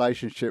the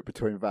relationship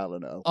between Val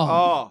and Elle?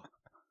 Oh,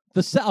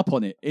 the setup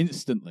on it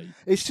instantly.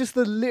 It's just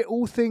the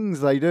little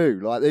things they do.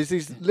 Like there's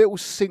these little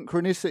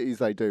synchronicities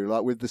they do,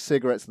 like with the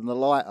cigarettes and the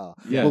lighter.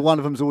 Yeah. Well, one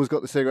of them's always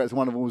got the cigarettes and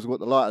one of them's always got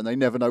the lighter, and they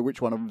never know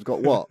which one of them's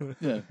got what.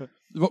 Yeah.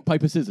 Rock,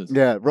 paper, scissors.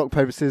 Yeah, rock,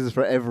 paper, scissors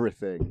for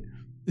everything.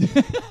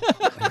 Time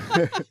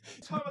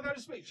I go to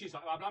speak, she's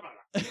like, blah, blah,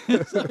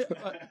 blah.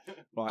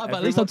 Right, But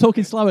at least I'm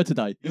talking slower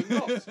today. You're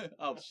not.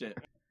 Oh, shit.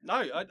 No,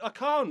 I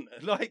can't.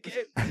 Like,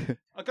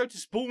 I go to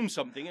spawn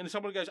something and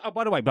someone goes, oh,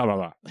 by the way, blah, blah,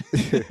 blah.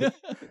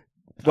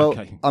 Well,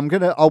 Okay.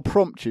 I'll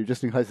prompt you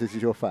just in case this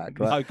is your fact,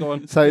 right? No, go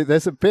on. So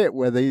there's a bit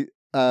where the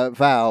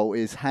Val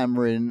is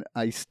hammering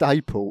a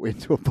staple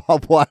into a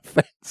barbed wire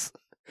fence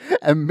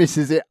and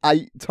misses it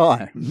 8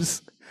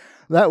 times.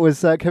 That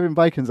was Kevin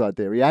Bacon's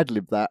idea. He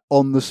ad-libbed that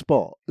on the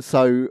spot.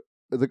 So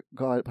the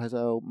guy that plays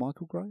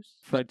Michael Gross?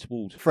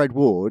 Fred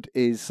Ward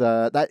is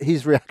that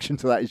his reaction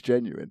to that is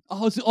genuine.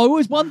 I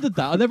always wondered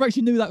that. I never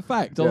actually knew that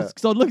fact. Because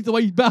I looked at the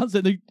way he bounced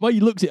it, the way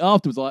he looks at it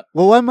afterwards, like...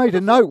 Well, I made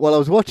a note while I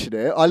was watching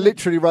it. I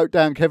literally wrote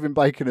down Kevin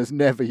Bacon has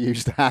never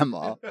used a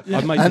hammer.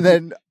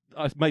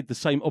 I've made the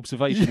same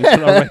observation as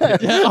when I read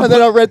it. And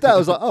then I read that, I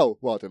was like, oh,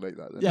 well, I'll delete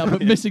that then. Yeah,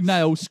 but missing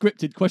nail,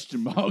 scripted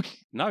question mark.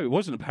 No, it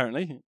wasn't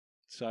apparently.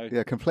 So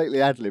yeah,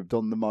 completely ad-libbed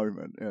on the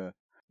moment, yeah.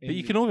 But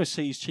you can almost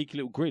see his cheeky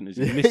little grin as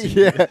he's missing.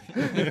 Yeah.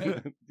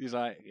 He's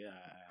like, yeah,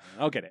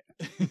 I'll get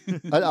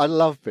it. I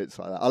love bits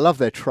like that. I love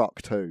their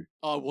truck too.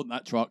 I want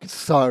that truck.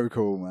 So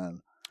cool,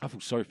 man. I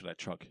feel sorry for that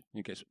truck.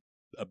 It gets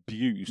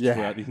abused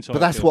throughout the entire but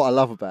that's film. what I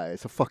love about it.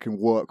 It's a fucking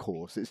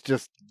workhorse. It's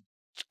just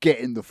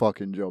getting the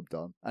fucking job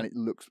done, and it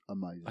looks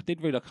amazing. I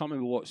did read, I can't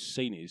remember what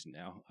scene it is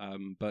now,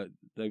 but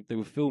they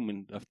were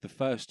filming the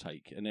first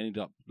take and ended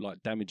up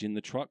like damaging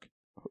the truck.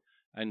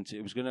 And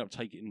it was going to end up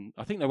taking,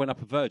 I think they went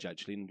up a verge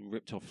actually and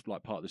ripped off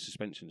like part of the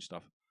suspension and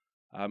stuff.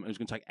 It was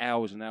going to take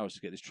hours and hours to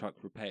get this truck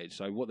repaired.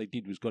 So what they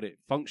did was got it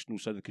functional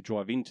so they could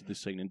drive into the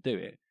scene and do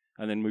it,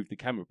 and then move the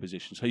camera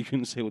position so you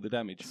couldn't see all the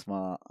damage.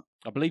 Smart.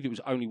 I believe it was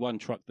only one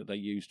truck that they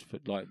used for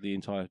like the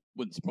entire.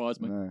 Wouldn't surprise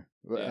me. No.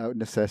 Yeah.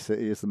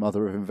 Necessity is the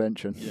mother of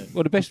invention. Yeah.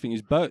 Well, the best thing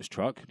is Bert's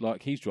truck,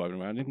 like he's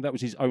driving around in. That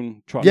was his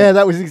own truck. Yeah,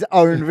 that was his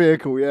own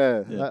vehicle.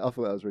 Yeah, Yeah. I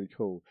thought that was really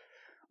cool.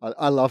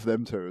 I love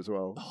them too as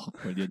well. Oh,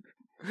 brilliant.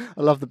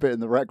 I love the bit in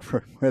the rec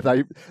room where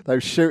they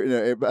were shooting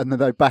at it and then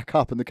they back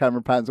up and the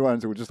camera pans around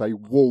and it was just a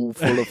wall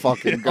full of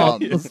fucking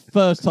guns. That's the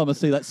first time I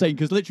see that scene,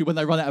 because literally when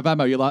they run out of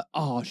ammo, you're like,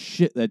 oh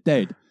shit, they're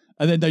dead.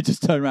 And then they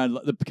just turn around,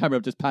 like, the camera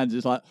just pans,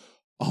 it's like,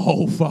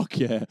 oh fuck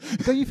yeah.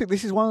 Don't you think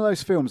this is one of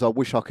those films I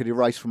wish I could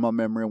erase from my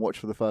memory and watch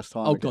for the first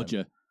time? Oh again? god,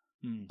 yeah.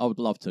 I would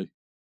love to.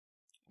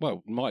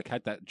 Well, Mike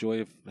had that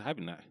joy of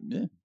having that.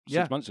 Yeah.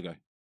 6 months ago.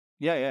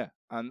 Yeah.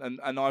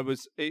 And I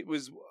was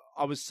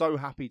so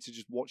happy to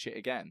just watch it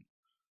again.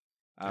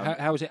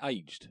 How was it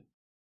aged?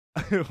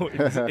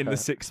 in the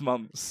 6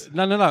 months.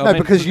 No. No,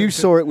 because you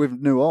saw it with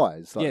new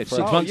eyes. Like Yeah, fresh.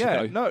 6 months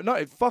ago. No,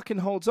 it fucking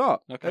holds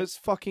up. Okay. It's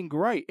fucking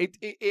great.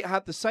 It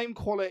had the same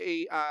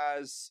quality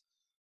as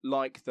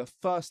like the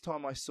first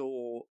time I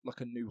saw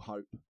like A New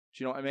Hope.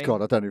 Do you know what I mean?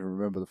 God, I don't even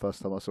remember the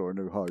first time I saw A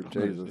New Hope.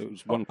 Jesus. It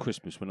was one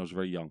Christmas when I was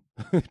very young.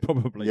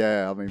 Probably.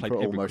 Yeah, I mean, played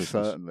every almost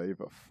Christmas. certainly,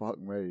 but fuck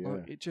me, yeah.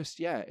 Well, it just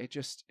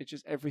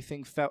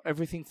everything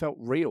felt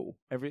real.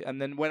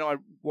 And then when I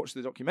watched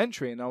the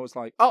documentary and I was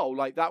like, oh,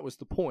 like that was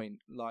the point.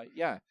 Like,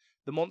 yeah,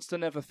 the monster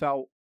never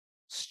felt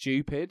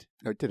stupid.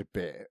 No, it did a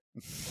bit.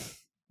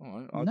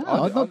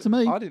 Not to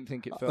me. I didn't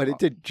think it felt. But it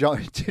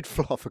did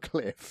fly off a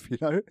cliff, you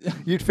know?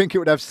 You'd think it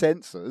would have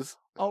sensors.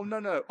 Oh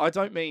no, I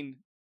don't mean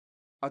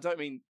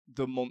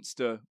the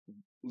monster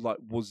like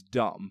was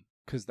dumb,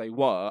 because they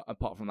were,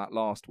 apart from that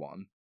last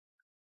one.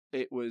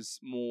 It was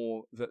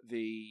more that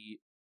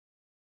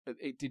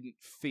it didn't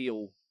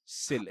feel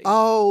silly.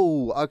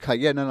 Oh, okay.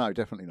 Yeah, no,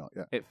 definitely not.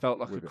 Yeah. It felt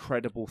like With a it.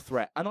 credible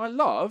threat. And I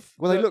love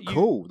Well, they that look you-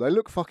 cool. They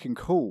look fucking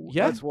cool.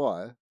 Yeah. That's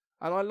why.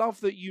 And I love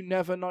that you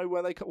never know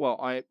where they well,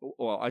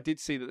 I did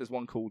see that there's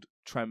one called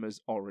Tremors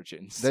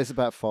Origins. There's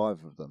about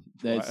 5 of them.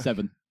 There's Right.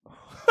 7.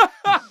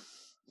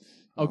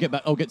 I'll get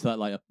to that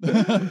later.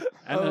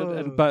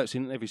 And Bert's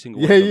in every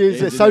single Yeah, one. of he them. is.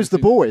 He's in So's the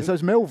every single- boy.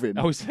 So's Melvin.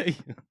 Oh, is he?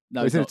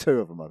 No, He's in not. 2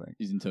 of them, I think.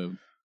 He's in 2 of them.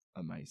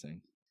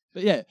 Amazing.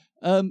 But yeah,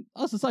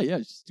 as I say, yeah,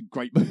 it's just a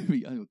great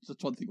movie. I was just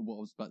trying to think of what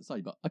I was about to say,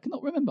 but I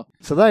cannot remember.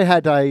 So they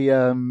had a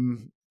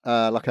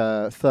like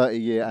a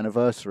 30-year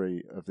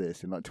anniversary of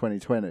this in like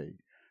 2020,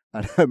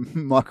 and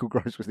Michael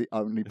Gross was the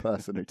only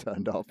person who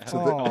turned up to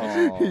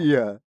Oh. the.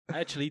 Yeah, I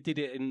actually did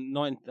it in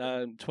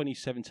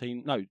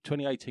 2017, no,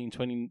 2018,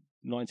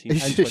 2019,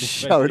 he's and just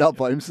 2020. showing up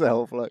by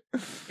himself, like.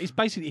 It's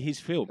basically his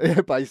film.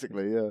 Yeah,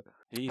 basically, yeah.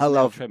 He's I now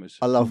love Tremors.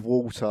 I love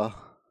Walter.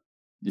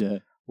 Yeah.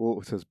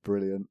 Walter's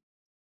brilliant.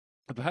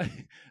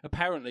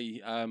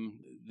 Apparently,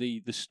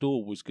 the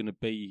store was going to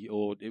be,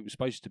 or it was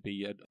supposed to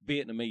be, a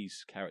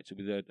Vietnamese character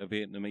with a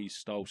Vietnamese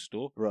style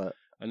store. Right.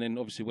 And then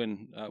obviously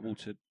when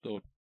Walter,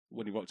 or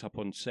when he rocked up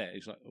on set,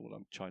 he's like, "Oh, well,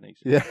 I'm Chinese."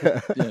 Yeah.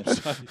 Yeah.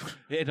 So it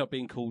ended up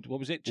being called, what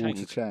was it? Chang.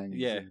 Walter Chang.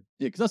 Yeah. Yeah,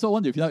 because that's what I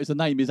wonder. If you notice, the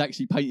name is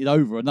actually painted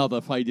over another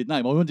faded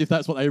name. I wonder if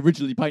that's what they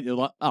originally painted.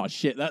 Like, oh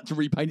shit, that's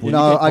repainted.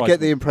 No, get I price get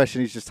for the it.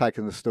 impression he's just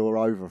taken the store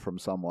over from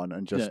someone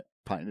and just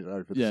painted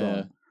over the Yeah,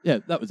 sign. yeah,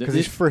 that was it. Because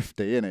he's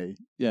thrifty, isn't he?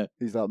 Yeah.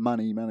 He's like,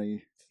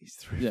 money. He's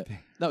thrifty. Yeah,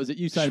 that was it.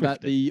 You saying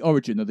about the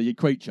origin of the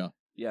creature.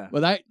 Yeah.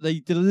 Well, they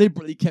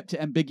deliberately kept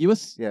it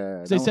ambiguous.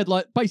 Yeah. So they said,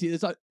 like, basically,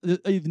 there's like,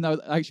 even though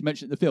I actually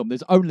mentioned it in the film,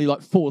 there's only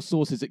like 4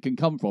 sources it can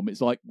come from.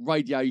 It's like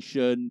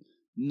radiation,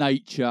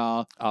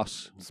 nature,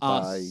 Us.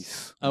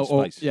 Space. or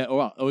Space.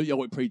 or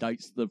it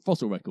predates the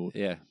fossil record.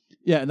 Yeah.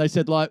 Yeah, and they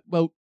said, like,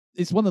 well,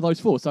 it's one of those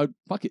 4, so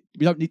fuck it.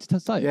 We don't need to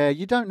say it. Yeah,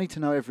 you don't need to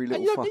know every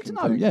little you don't fucking need to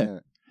know, thing. yeah.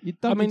 You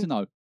don't need to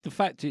know. The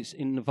fact it's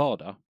in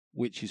Nevada,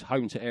 which is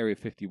home to Area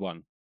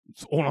 51.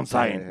 That's all I'm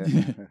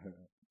saying.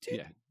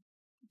 Yeah.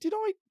 Did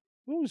I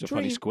What was a dream,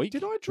 funny squeak?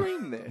 Did I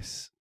dream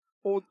this?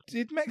 Or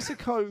did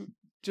Mexico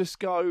just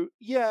go,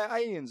 yeah,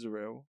 aliens are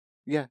real?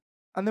 Yeah.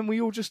 And then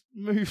we all just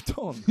moved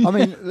on? I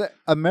mean,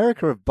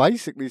 America have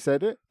basically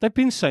said it. They've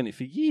been saying it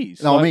for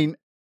years. No, Like, I mean,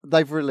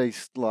 they've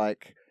released,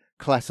 like,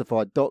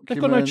 classified documents.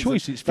 they've got no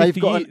choice. It's 50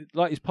 years,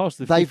 like, it's past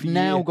the 50 They've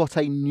now year. got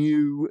a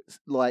new,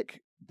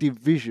 like,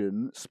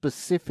 division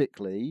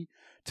specifically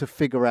to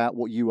figure out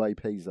what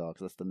UAPs are,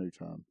 because that's the new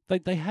term.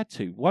 They had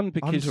to. One,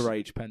 because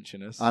Underage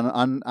pensioners.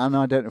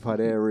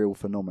 Unidentified aerial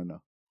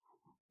phenomena.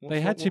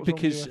 they had to What was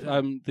because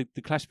wrong with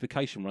the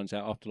classification runs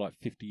out after like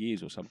 50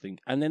 years or something,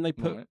 and then they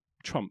put Right.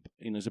 Trump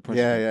in as a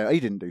president. Yeah,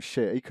 he didn't do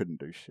shit. He couldn't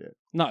do shit.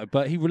 No,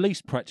 but he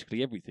released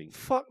practically everything.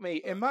 Fuck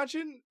me.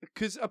 Imagine,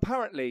 because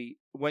apparently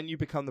when you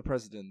become the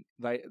president,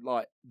 they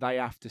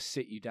have to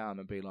sit you down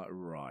and be like,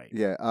 right.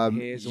 Yeah,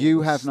 here's all you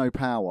the have no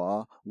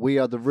power. We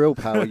are the real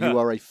power. You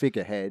are a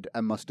figurehead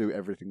and must do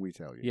everything we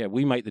tell you. Yeah,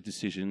 we make the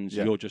decisions.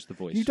 Yeah. You're just the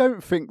voice. You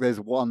don't think there's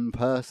one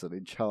person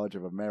in charge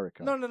of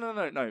America? No.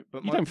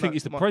 But You don't think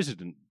he's the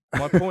president?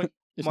 My point.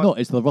 It's not.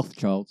 It's the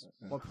Rothschilds.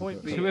 My point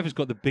It's being, whoever's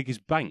got the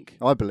biggest bank.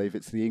 I believe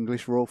it's the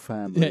English royal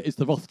family. Yeah, it's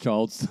the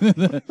Rothschilds.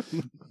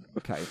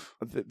 okay,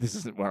 this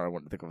isn't where I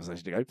wanted the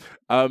conversation to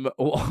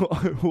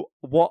go.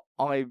 What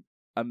I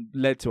am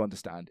led to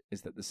understand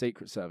is that the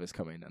Secret Service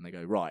come in and they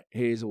go, right,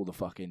 here's all the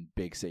fucking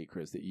big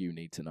secrets that you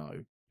need to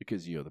know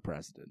because you're the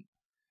president.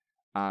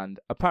 And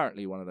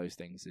apparently one of those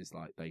things is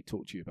like they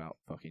talk to you about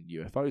fucking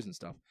UFOs and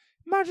stuff.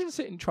 Imagine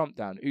sitting Trump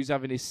down, who's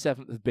having his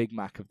 7th Big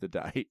Mac of the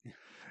day,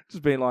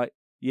 just being like,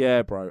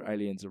 yeah, bro,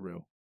 aliens are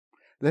real.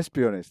 Let's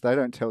be honest, they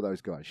don't tell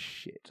those guys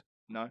shit.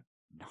 No.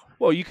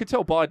 Well, you could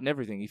tell Biden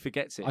everything. He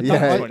forgets it.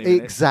 Yeah, 20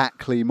 minutes.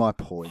 exactly my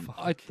point.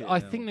 I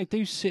think they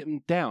do sit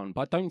them down,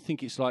 but I don't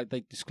think it's like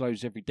they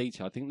disclose every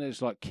detail. I think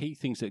there's like key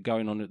things that are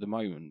going on at the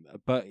moment,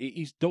 but it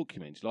is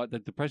documented. Like the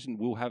president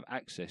will have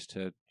access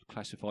to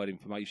classified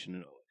information,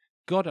 and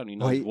God only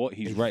knows what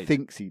he's read. He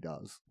thinks he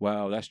does.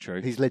 Well, that's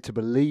true. He's led to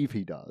believe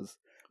he does.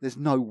 There's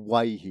no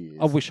way he is.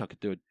 I wish I could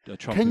do a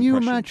Trump Can you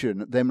impression.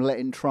 imagine them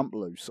letting Trump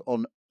loose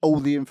on all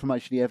the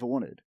information he ever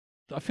wanted?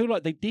 I feel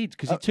like they did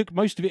because he took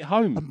most of it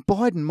home. And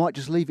Biden might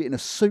just leave it in a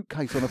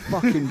suitcase on a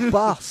fucking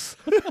bus.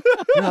 You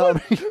know what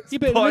I mean? Yeah,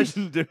 but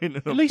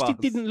At least he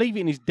didn't leave it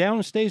in his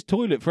downstairs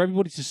toilet for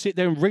everybody to sit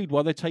there and read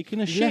while they're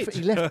taking a shit.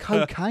 He left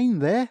cocaine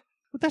there.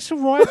 Well, that's all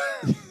right.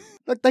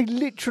 Like they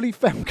literally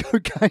found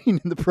cocaine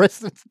in the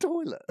president's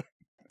toilet.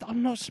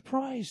 I'm not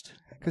surprised.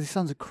 Because his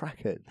son's a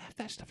crackhead. They have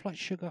that stuff like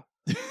sugar.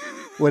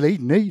 Well,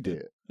 he'd need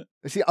it.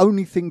 It's the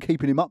only thing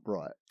keeping him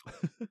upright.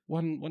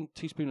 One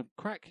teaspoon of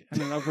crack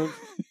and another of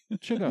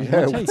sugar.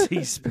 Yeah, One tea.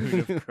 Teaspoon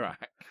of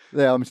crack.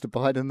 There, Mr.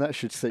 Biden, that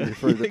should see you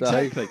through the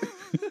day. Exactly.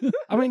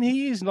 I mean,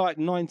 he is like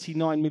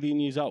 99 million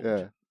years old.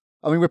 Yeah.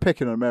 I mean, we're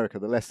picking on America.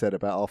 The less said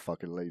about our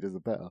fucking leaders, the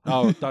better.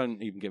 Oh,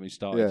 don't even get me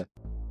started.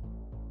 Yeah.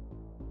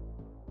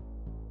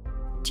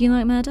 Do you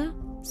like murder?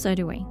 So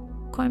do we.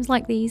 Crimes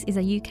Like These is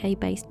a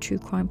UK-based true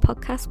crime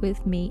podcast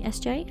with me,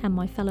 SJ, and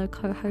my fellow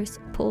co-hosts,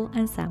 Paul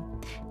and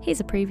Sam. Here's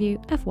a preview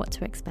of what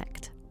to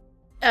expect.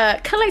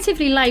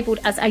 Collectively labelled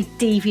as a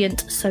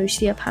deviant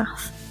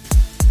sociopath.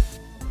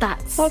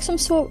 That's like some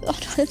sort.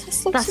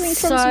 That's like That's something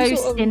so from some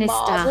sort of sinister.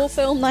 Marvel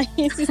film. Like,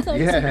 it's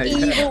like Yeah,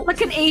 some evil.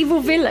 like an evil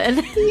villain.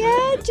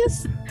 Yeah,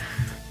 just.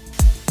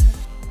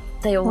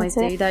 They always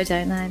That's do, it. though,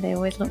 don't they? They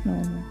always look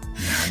normal.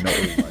 Not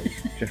always.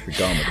 Jeffrey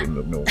Dahmer didn't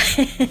look normal.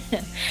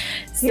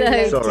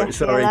 So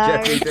Sorry,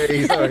 Jeffrey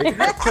D. Sorry.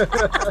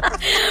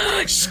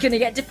 she's gonna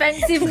get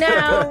defensive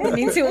now. We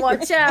need to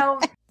watch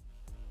out.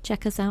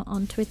 Check us out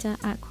on Twitter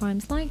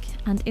 @CrimesLike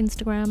and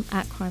Instagram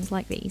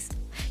 @CrimesLikeThese.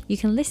 You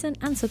can listen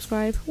and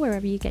subscribe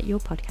wherever you get your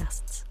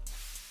podcasts.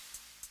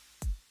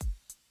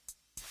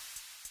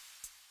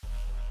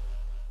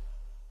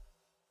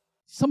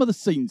 Some of the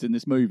scenes in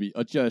this movie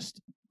are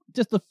just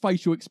the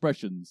facial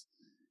expressions.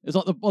 It's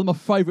like one of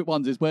my favourite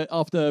ones is where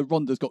after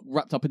Rhonda's got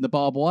wrapped up in the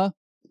barbed wire,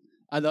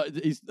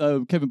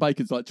 and Kevin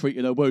Bacon's like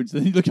treating her wounds,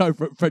 and you look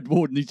over at Fred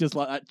Ward, and he's just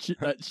like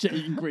that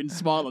shit-eating grin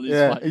smile on his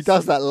face. He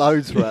does that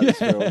loads throughout this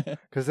film.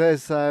 Because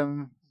there's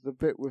the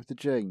bit with the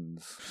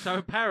jeans. So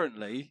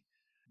apparently,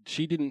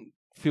 she didn't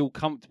feel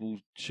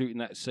comfortable shooting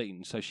that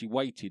scene, so she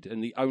waited,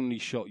 and the only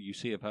shot you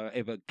see of her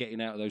ever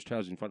getting out of those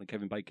trousers in front of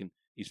Kevin Bacon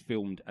is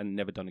filmed and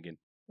never done again.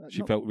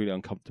 She felt really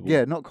uncomfortable.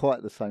 Yeah, not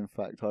quite the same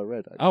fact I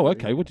read. Actually. Oh,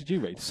 okay. What did you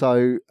read?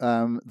 So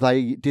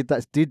they did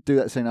do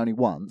that scene only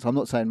once. I'm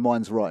not saying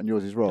mine's right and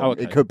yours is wrong. Oh,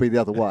 okay. It could be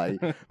the other way,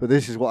 but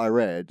this is what I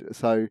read.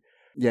 So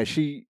yeah,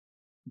 she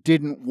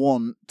didn't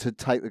want to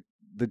take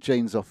the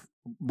jeans off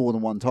more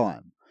than one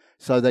time.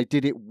 So they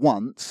did it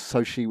once,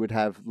 so she would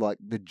have like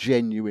the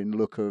genuine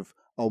look of,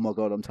 oh my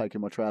God, I'm taking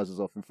my trousers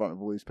off in front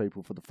of all these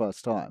people for the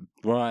first time.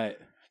 Right.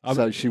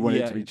 So she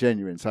wanted it to be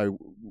genuine. So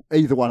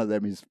either one of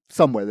them is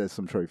somewhere. There's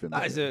some truth in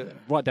that. That is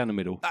right down the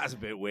middle. That's a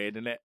bit weird,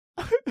 isn't it?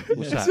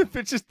 What's It's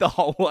that? just the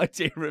whole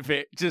idea of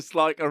it. Just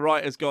like a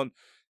writer's gone,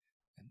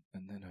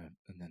 and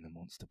then the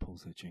monster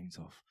pulls her jeans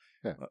off.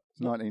 Yeah, it's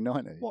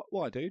 1990.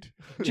 Why, dude?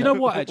 Do you know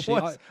what,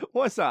 actually?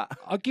 What's that?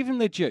 I give them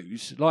their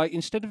dues. Like,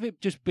 instead of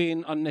it just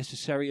being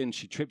unnecessary and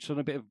she trips on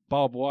a bit of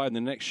barbed wire and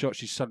the next shot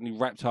she's suddenly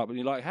wrapped up and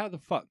you're like, how the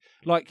fuck?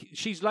 Like,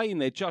 she's laying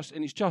there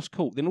and it's just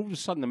caught. Then all of a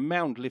sudden the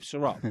mound lifts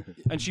her up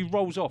and she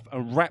rolls off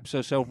and wraps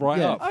herself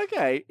right up.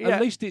 Okay. Yeah.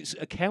 At least it's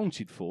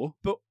accounted for.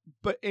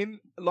 But in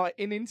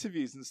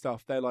interviews and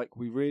stuff, they're like,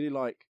 we really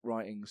like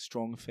writing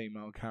strong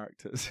female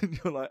characters, and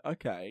you're like,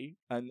 okay,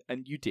 and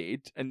you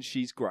did, and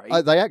she's great.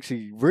 They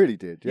actually really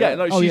did. Yeah,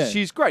 no,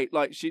 she's great.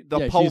 Like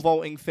the pole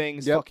vaulting thing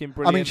is fucking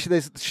brilliant. I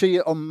mean, she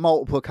on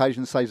multiple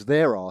occasions saves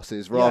their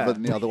asses rather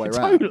than the other way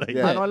around. Totally.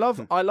 Yeah. And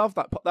I love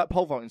that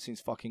pole vaulting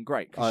scene's fucking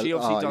great because she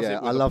obviously does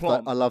it with I love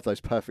aplomb. that. I love those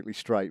perfectly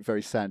straight,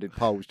 very sanded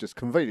poles just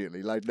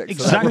conveniently laid next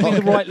exactly to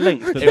that the right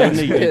length that they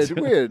needed.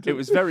 Weird. It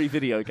was very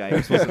video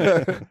games, wasn't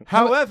it?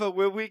 However,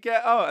 will we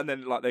get and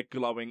then like they're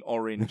glowing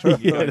orange,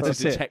 into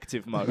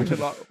detective mode. And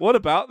like, what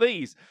about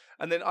these?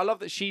 And then I love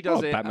that she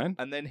does it, Batman.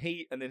 and then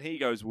he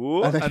goes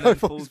whoa, And and then then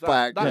falls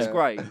back. That's Yeah.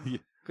 great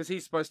because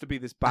he's supposed to be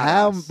this badass.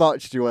 How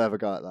much do you want to have a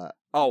go at that?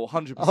 Oh,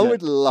 100%. I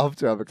would love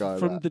to have a go at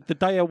From that. the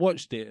day I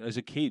watched it as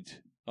a kid,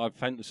 I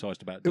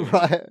fantasised about doing it.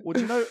 Right. Well, do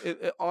you know?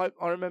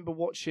 I remember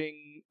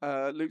watching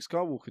Luke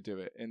Skywalker do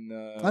it in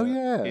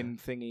in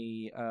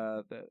thingy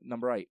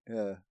number 8.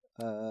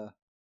 Yeah.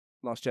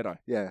 Last Jedi.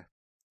 Yeah.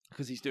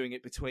 Because he's doing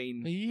it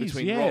between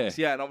yeah. rocks.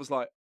 Yeah, and I was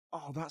like,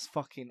 oh, that's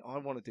fucking. I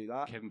want to do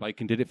that. Kevin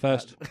Bacon did it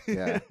first.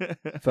 Yeah.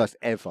 First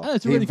ever.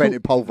 That's He really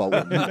invented pole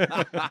vaulting.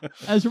 And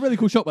it's a really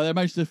cool shot where they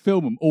managed to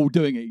film them all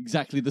doing it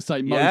exactly the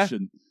same Yeah.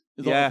 motion.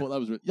 It's like, I thought that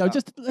was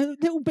just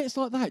little bits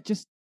like that.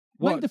 Just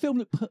make the film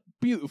look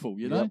beautiful,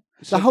 you know?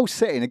 The whole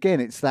setting, again,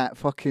 it's that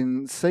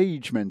fucking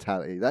siege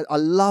mentality. I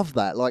love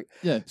that. Like,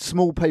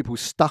 small people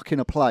stuck in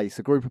a place,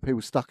 a group of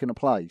people stuck in a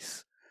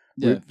place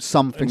with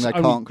something It's they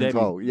only can't them,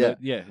 control. Yeah.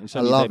 It's I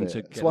only love them it.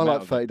 to That's get why I them like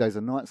out of 30 Days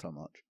a Night so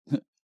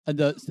much.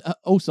 And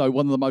also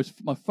one of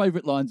my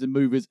favourite lines in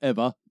movies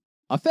ever.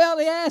 I found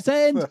the ass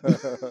end.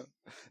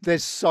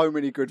 There's so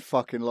many good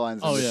fucking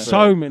lines. Oh, in yeah. this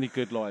So film. many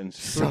good lines.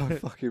 So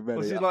fucking many.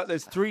 Was it like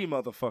there's 3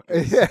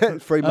 motherfuckers? Yeah,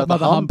 3 mother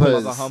Mother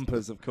humpers. Mother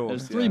humpers, of course.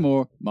 There's 3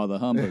 more mother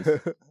humpers.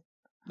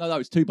 No,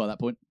 it's 2 by that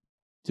point.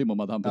 2 more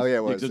mother humpers. Oh, yeah,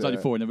 it was, 'cause there's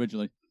only 4 in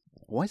originally.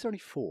 Why is there only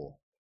 4?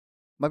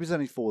 Maybe there's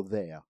only 4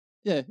 there.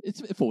 Yeah,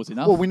 4's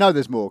enough. Well, we know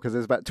there's more because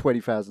there's about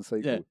 20,000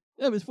 sequels.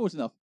 Yeah, but 4's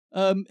enough.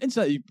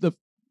 Incidentally,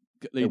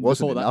 It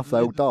wasn't enough. They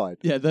all died.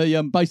 Yeah,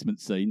 the basement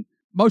scene.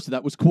 Most of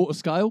that was quarter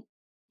scale,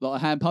 like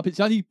a hand puppet. It's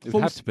only It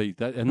would have to be,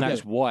 and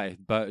that's why.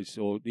 But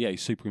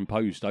it's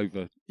superimposed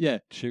over.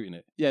 Shooting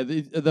it. Yeah,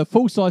 the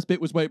full size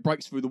bit was where it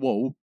breaks through the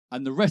wall,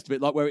 and the rest of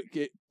it, like where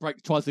it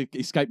tries to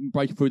escape and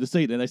break through the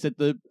ceiling. They said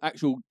the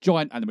actual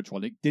giant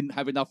animatronic didn't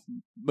have enough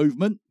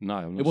movement. No,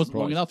 I'm not it wasn't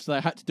long surprised. enough, so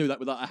they had to do that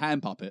with like a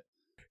hand puppet,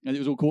 and it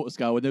was all quarter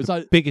scale. And there was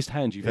like Biggest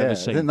hand you've ever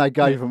seen. Then they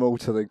gave them all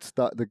to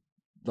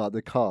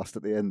the cast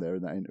at the end there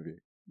in that interview.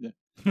 Yeah.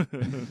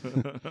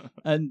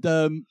 And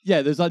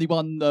there's only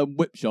one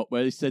whip shot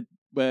where he said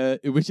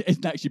which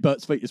isn't actually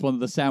Bert's feet, it's one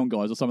of the sound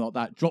guys or something like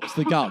that, drops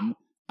the gun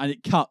and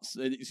it cuts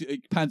and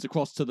it pans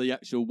across to the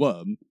actual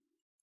worm,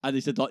 and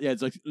he said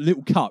there's a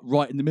little cut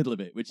right in the middle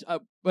of it, which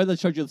when they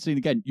showed you the scene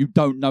again, you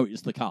don't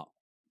notice the cut.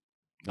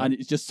 No. And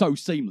it's just so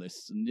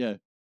seamless. And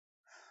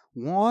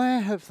why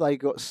have they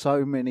got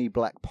so many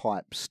black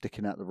pipes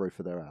sticking out the roof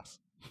of their house?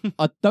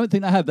 I don't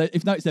think they have. If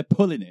you notice, they're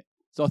pulling it.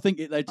 So I think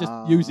they're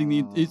just using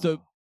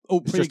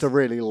it's just a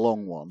really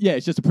long one. Yeah,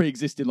 it's just a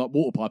pre-existing like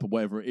water pipe or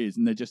whatever it is,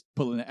 and they're just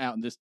pulling it out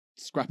and just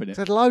scrapping it.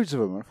 There's loads of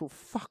them. I thought,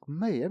 fuck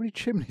me, how many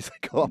chimneys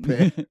they got up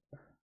here?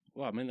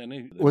 Well, I mean, they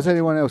knew. Was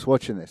anyone else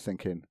watching this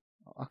thinking,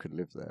 I could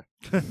live there?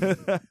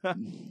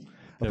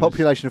 A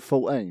population of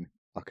 14,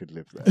 I could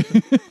live there.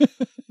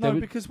 No,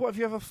 because what if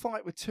you have a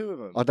fight with 2 of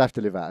them? I'd have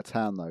to live out of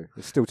town though.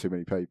 There's still too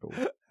many people.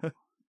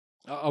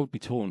 I would be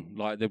torn.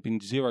 Like there've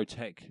been zero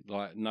tech,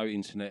 like no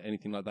internet,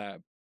 anything like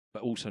that,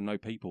 but also no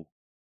people.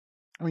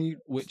 I mean,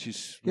 which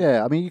is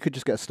I mean, you could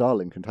just get a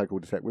Starlink and take all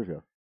the tech with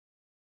you.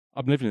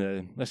 I'm living there.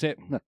 Then. That's it.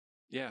 No.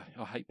 Yeah,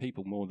 I hate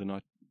people more than I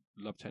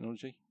love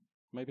technology.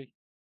 Maybe.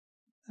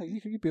 No,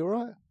 you'd be all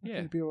right.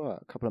 Yeah, you'd be all right.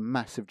 A couple of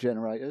massive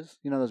generators.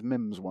 You know those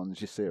MIMS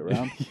ones you see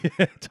around.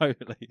 Yeah,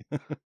 totally.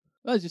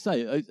 As you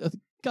say,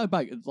 go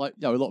back, it's like,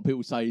 a lot of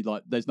people say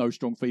like there's no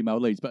strong female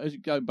leads, but as you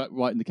go back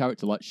right in the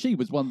character, like she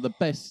was one of the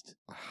best.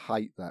 I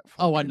hate that.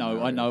 Oh, I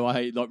know. I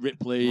hate like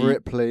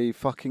Ripley,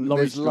 fucking.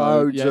 Laurie There's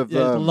Strode. loads of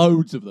them. There's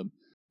loads of them.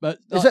 But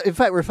In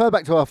fact, refer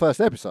back to our first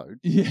episode.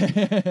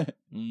 Yeah.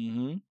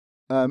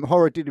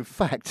 Horror did in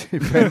fact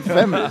invent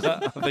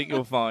feminism. I think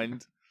you'll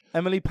find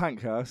Emily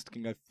Pankhurst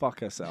can go fuck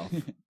herself.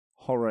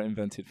 Horror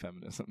invented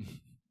feminism.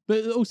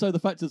 But also the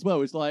fact as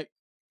well is like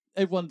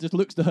everyone just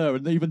looks to her,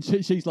 and even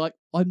she's like,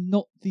 "I'm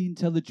not the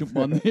intelligent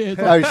one here."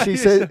 No, she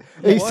said,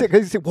 he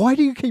said, "Why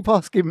do you keep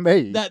asking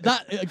me?"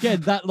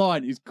 That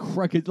line is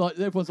cracking. Like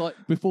everyone's like,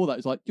 before that,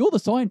 it's like, "You're the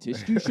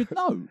scientist, you should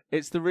know."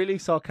 It's the really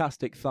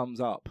sarcastic thumbs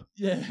up.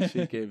 Yeah,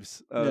 she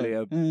gives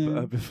earlier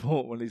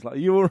before when he's like, "Are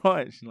you all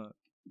right?" She's like,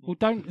 "Well,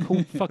 don't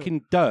call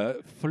fucking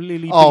dirt for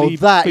Lily."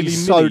 That Billy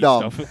is so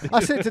dumb.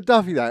 I said to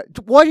Duffy that.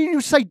 Why didn't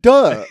you say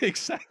dirt?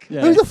 Exactly.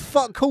 Who the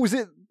fuck calls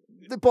it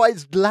by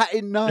its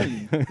Latin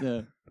name?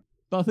 Yeah.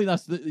 But I think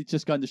it's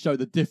just going to show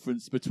the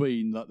difference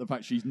between like the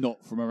fact she's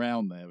not from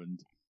around there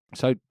and.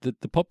 So the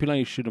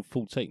population of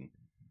 14,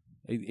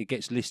 it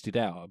gets listed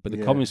out, but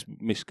the common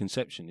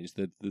misconception is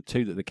that the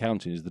two that they're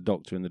counting is the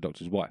Doctor and the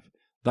Doctor's wife.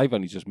 They've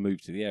only just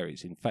moved to the area.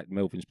 It's in fact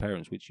Melvin's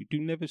parents, which you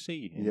do never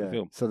see in the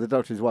film. So the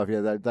Doctor's wife,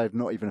 they've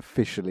not even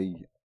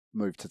officially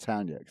moved to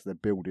town yet because they're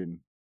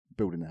building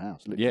the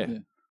house.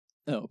 Literally.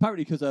 Yeah. Oh,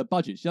 apparently because her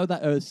budget. You know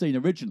that scene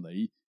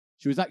originally,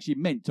 she was actually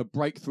meant to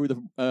break through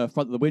the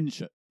front of the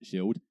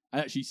windshield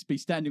and actually be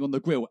standing on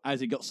the grill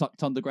as it got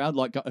sucked underground,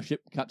 like a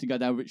ship captain go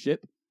down with its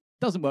ship.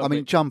 Doesn't work. I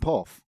mean, jump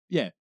off.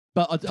 Yeah.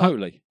 But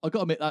totally. I got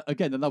to admit, that,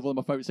 again, another one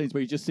of my favourite scenes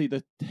where you just see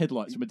the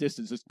headlights from a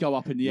distance just go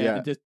up in the air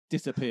and just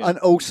disappear. And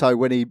also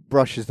when he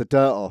brushes the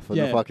dirt off and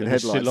the fucking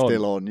headlight's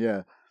still on.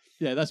 Yeah.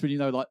 Yeah, that's when you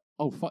know, like,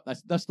 oh, fuck,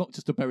 that's not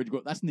just a buried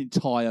grill, that's an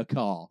entire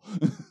car.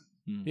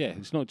 Yeah,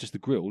 it's not just the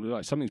grill.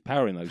 Like something's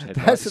powering those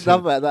headlights. That's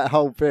enough about that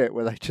whole bit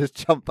where they just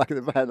jump back in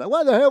the van. Like,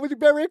 why the hell would you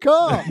bury a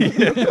car?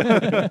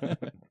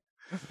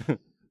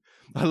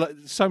 I like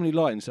so many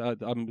lines.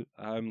 I'm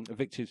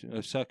evicted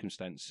of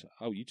circumstance.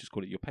 Oh, you just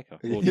call it your pecker.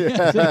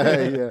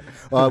 Yeah.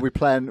 We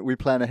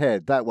plan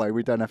ahead. That way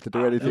we don't have to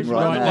do anything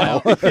right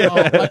now.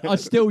 I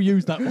still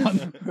use that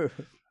one.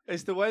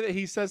 It's the way that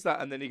he says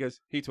that, and then he goes,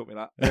 "He taught me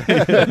that,"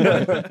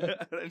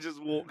 and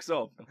just walks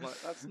off. I'm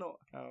like, that's not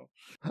how.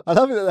 I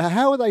love it.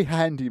 How are they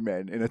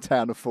handymen in a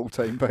town of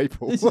 14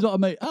 people? This is what I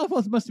mean. I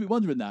must be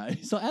wondering that.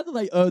 It's like, how do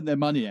they earn their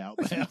money out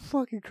there? It's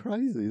fucking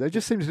crazy. They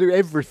just seem to do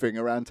everything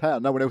around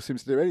town. No one else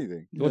seems to do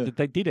anything. Well,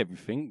 they did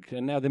everything,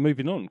 and now they're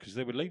moving on because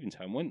they were leaving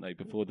town, weren't they?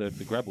 Before the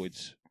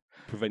graboids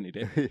prevented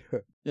it.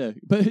 Yeah,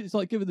 but it's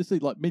like giving the scene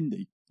like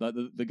Mindy, like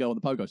the girl on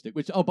the pogo stick.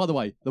 Which, oh, by the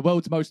way, the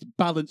world's most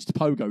balanced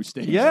pogo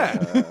stick.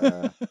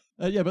 Yeah,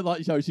 yeah, but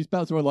like, she's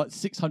bouncing around like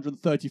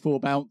 634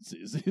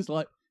 bounces. It's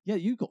like, yeah,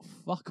 you got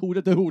fuck all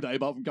to do all day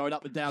apart from going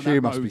up and down. She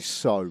that must road. be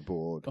so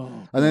bored.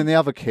 Oh, and then the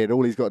other kid,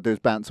 all he's got to do is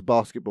bounce a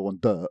basketball on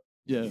dirt.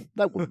 Yeah,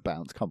 that wouldn't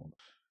bounce. Come on.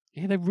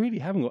 Yeah, they really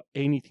haven't got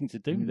anything to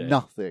do there.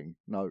 Nothing.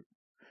 No.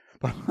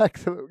 But like,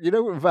 you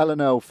know when Val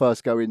and Earl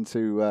first go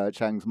into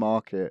Chang's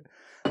Market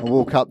and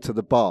walk up to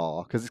the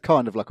bar, because it's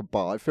kind of like a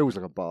bar. It feels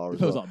like a bar. It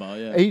feels like a bar,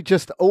 yeah. He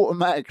just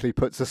automatically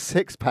puts a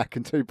 6-pack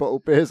and 2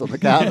 bottled beers on the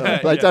counter.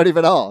 They don't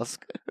even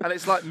ask. And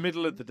it's like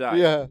middle of the day.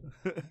 Yeah.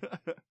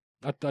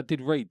 I did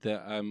read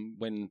that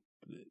when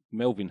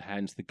Melvin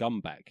hands the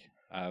gun back,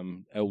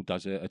 Elle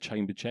does a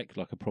chamber check,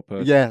 like a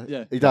proper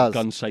he does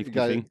gun safety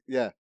thing.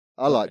 Yeah.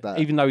 I like that.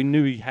 Even though he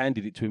knew he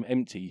handed it to him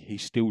empty, he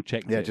still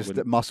checked it. Yeah, just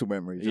the muscle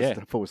memory, just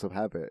the force of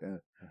habit. Yeah.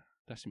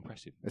 That's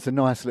impressive. It's a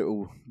nice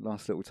little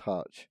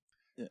touch.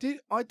 Yeah.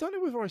 I don't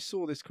know whether I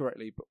saw this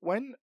correctly, but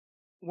when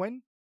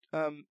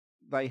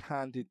they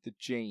handed the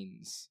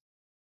jeans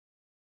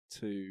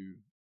to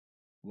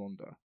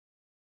Rhonda,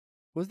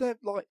 was there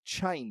like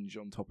change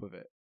on top of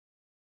it?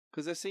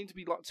 Because there seemed to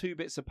be like 2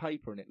 bits of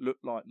paper and it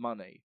looked like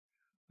money.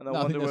 And I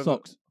wonder think they're whether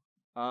socks.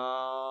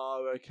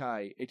 Oh,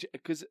 okay.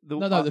 Because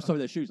they're sorry,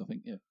 they're shoes. I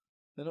think. Yeah.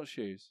 They're not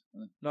shoes.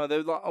 No,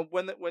 they're like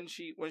when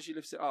she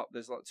lifts it up,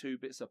 there's like 2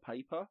 bits of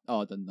paper.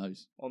 Oh, I didn't know.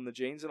 On the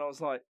jeans, and I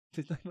was like,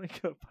 did they make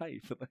her pay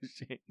for those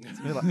jeans?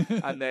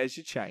 And there's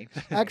your change.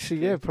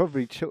 Actually, yeah,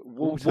 probably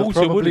Walter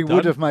probably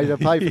would have made her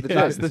pay for the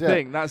jeans. That's the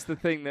thing. That's the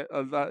thing that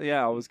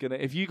I was gonna.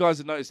 If you guys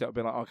had noticed it, I'd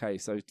be like, okay,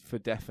 so for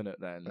definite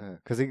then.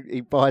 Because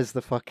he buys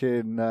the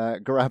fucking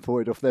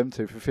graboid off them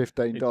 2 for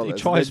 $15. He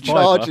tries and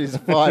charges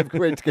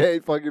 £5 to get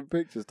his fucking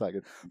pictures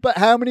taken. But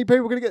how many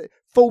people are going to get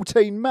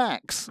 14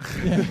 max?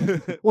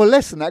 Well,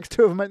 less than that, 'cause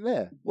 2 of them ain't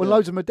there. Well,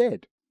 loads of them are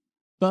dead.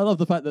 But I love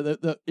the fact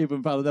that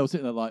even Val, they were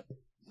sitting there like,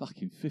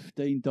 fucking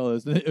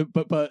 $15.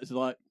 But it's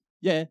like,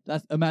 yeah,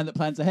 that's a man that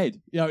plans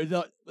ahead. You know, it's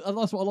like, and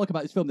that's what I like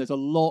about this film. There's a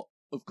lot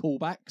of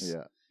callbacks.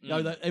 Yeah. You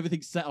know, that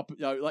everything's set up,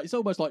 you know, like it's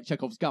almost like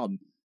Chekhov's gun.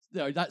 You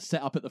know, that's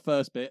set up at the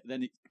first bit,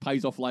 then it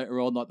pays off later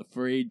on, like the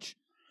fridge,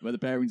 where the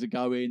bearings are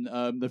going.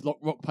 There's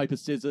rock, paper,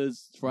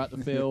 scissors throughout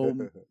the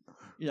film.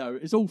 You know,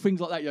 it's all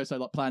things like that, you know, so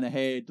like plan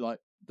ahead, like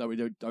don't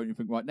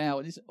anything right now,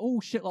 and it's all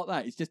shit like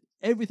that. It's just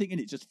everything in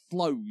it just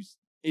flows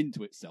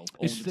into itself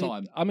all the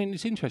time. I mean,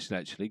 it's interesting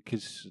actually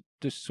because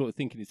just sort of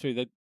thinking it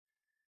through.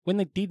 when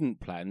they didn't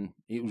plan,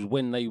 it was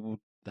when they were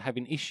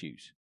having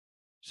issues.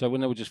 So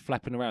when they were just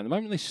flapping around, the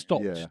moment they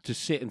stopped to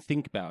sit and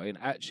think about it and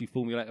actually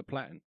formulate a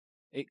plan,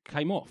 it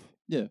came off.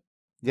 Yeah.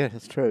 Yeah,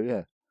 that's true.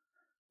 Yeah.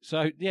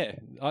 So yeah,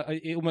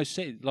 it almost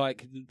said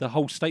like the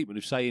whole statement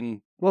of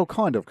saying. Well,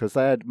 kind of, because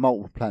they had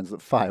multiple plans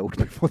that failed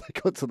before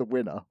they got to the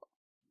winner.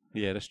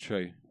 Yeah, that's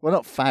true. Well,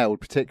 not failed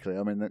particularly.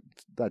 I mean,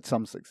 they had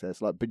some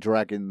success, like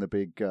dragging the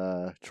big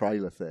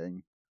trailer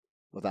thing.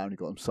 Well, that only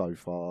got them so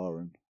far,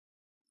 and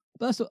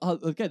But that's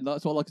again,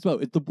 that's what I like as well.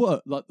 It's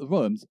the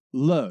worms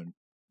learn.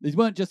 These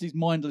weren't just these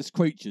mindless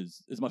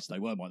creatures, as much as they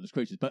were mindless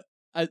creatures, but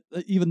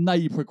even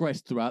they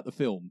progressed throughout the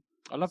film.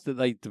 I love that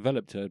they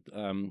developed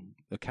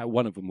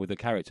one of them with a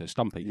character,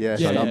 Stumpy. Yeah,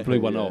 so Stumpy, they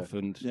blew one yeah. off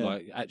and Yeah.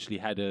 like actually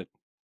had a,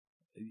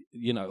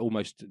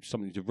 almost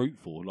something to root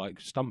for, like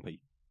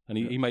Stumpy, and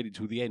he made it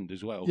till the end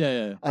as well.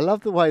 Yeah. I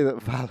love the way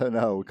that Val and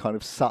Earl kind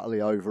of subtly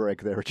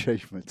over-egg their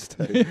achievements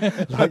too.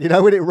 Like,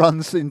 when it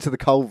runs into the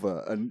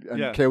culvert and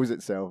kills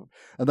itself,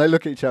 and they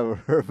look at each other,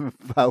 and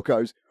Val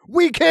goes,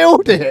 "We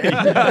killed it!"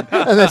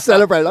 and they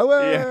celebrate like,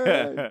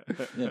 "Way!"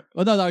 Yeah.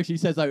 Well, no, actually, he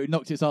says though it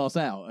knocked its ass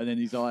out, and then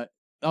he's like,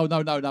 "Oh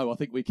no, I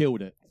think we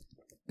killed it."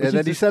 Yeah,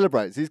 then he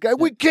celebrates. He's going,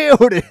 "We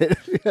killed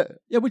it!"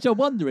 Yeah, which I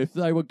wonder if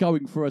they were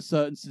going for a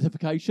certain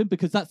certification,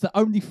 because that's the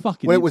only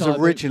fucking. Well, it was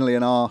entire originally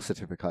an R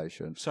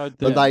certification, So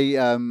but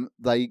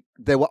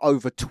there were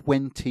over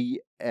 20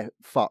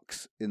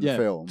 fucks in the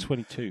film.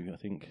 22, I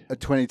think.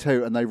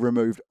 22, and they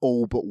removed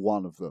all but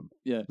one of them.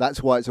 Yeah.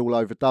 That's why it's all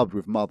overdubbed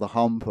with Mother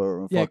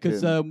Humper and Yeah,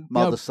 'cause,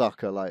 Mother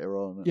Sucker later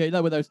on. Yeah,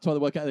 when they were trying to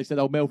work out, they said,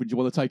 "Oh, Melvin, do you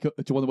want to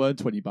earn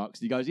 $20?"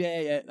 And he goes,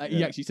 "Yeah."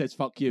 He actually says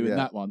 "fuck you" in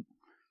that one.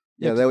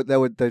 Yeah, there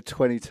were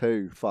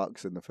 22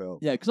 fucks in the film.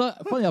 Yeah, because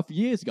funny enough,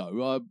 years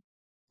ago,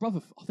 I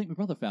think my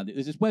brother found it.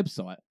 There's this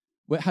website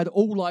where it had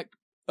all like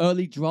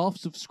early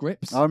drafts of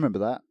scripts. I remember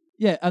that.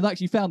 Yeah, and I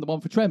actually found the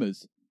one for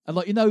Tremors. And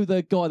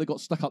the guy that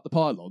got stuck up the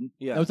pylon,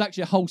 there was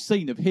actually a whole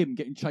scene of him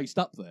getting chased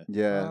up there.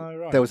 Yeah.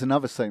 Right. There was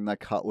another scene they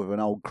cut with an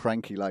old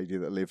cranky lady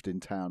that lived in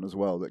town as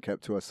well that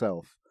kept to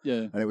herself.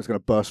 Yeah. And it was going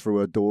to burst through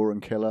her door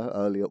and kill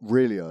her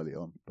really early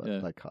on,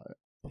 but they cut it.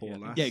 Poor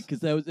lass. Yeah, because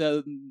there was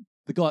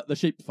the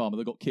sheep farmer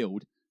that got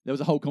killed. There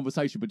was a whole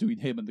conversation between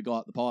him and the guy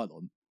at the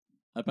pylon.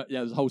 But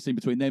there was a whole scene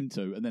between them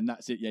two, and then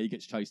that's it. Yeah, he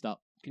gets chased up.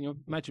 Can you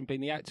imagine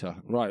being the actor?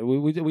 Right,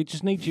 we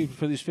just need you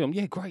for this film.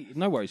 Yeah, great,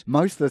 no worries.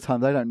 Most of the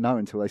time, they don't know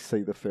until they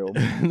see the film.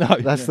 No,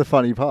 that's the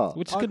funny part.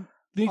 We're just going to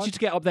need you to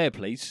get up there,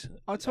 please.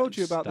 I told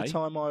you about the Stay.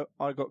 time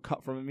I got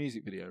cut from a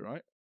music video,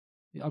 right?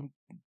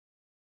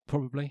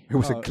 Probably. It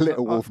was a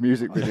Glitter Wolf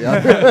music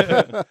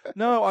video.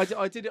 No,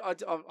 I did it.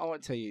 I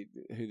won't tell you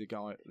who the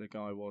guy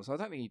was. I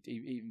don't think he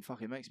even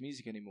fucking makes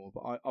music anymore.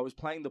 But I was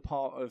playing the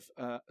part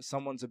of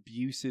someone's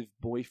abusive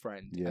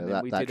boyfriend. Yeah, and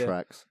then that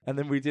tracks. And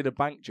then we did a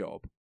bank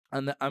job.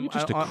 And You're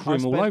just a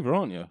crim all over,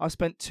 aren't you? I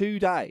spent 2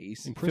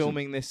 days In prison.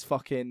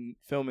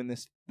 filming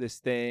this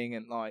thing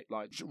and like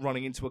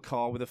running into a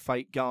car with a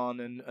fake gun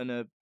and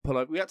a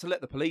pull. We had to let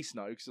the police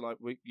know because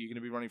you're going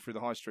to be running through the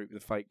high street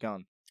with a fake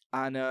gun.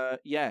 And it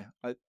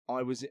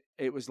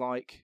was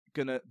like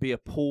gonna be a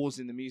pause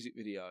in the music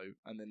video,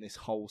 and then this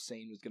whole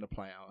scene was gonna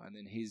play out, and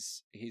then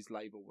his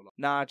label were like,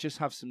 "Nah, just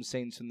have some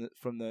scenes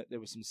from the there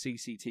were some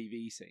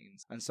CCTV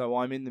scenes," and so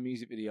I'm in the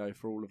music video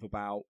for all of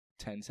about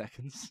 10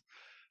 seconds.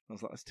 I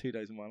was like, "That's 2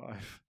 days of my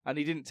life," and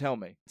he didn't tell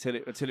me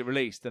until it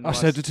released. And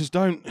Us editors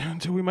don't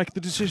until we make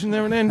the decision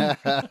there and then.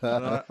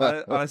 and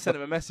I sent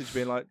him a message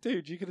being like,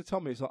 "Dude, you could have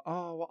told me." He's like,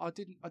 "Oh, well, I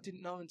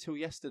didn't know until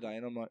yesterday,"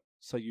 and I'm like,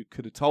 "So you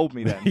could have told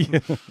me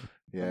then."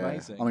 Yeah.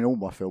 Amazing. I mean, all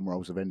my film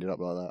roles have ended up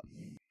like that.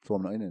 So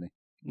I'm not in any.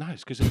 No,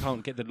 it's because they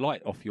can't get the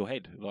light off your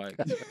head. Like,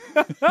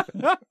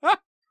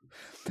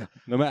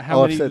 no matter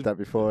how many. I've said that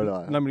before.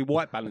 Like. No many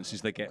white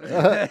balances they get.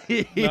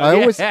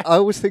 I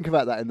always think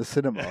about that in the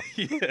cinema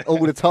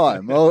all the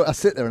time. I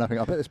sit there and I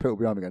think, I bet there's people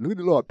behind me going, "Look at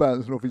the light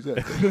bouncing off his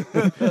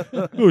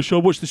head." Oh, shall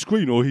I watch the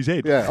screen or his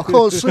head? Yeah, I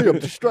can't see. I'm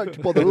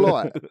distracted by the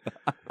light.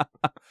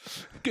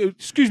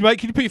 Excuse me, mate,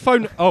 can you put your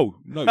phone? Oh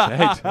no,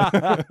 it's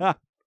the head.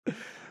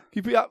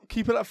 Keep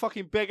that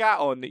fucking big hat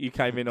on that you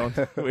came in on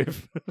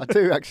with. I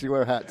do actually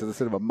wear a hat to the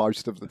cinema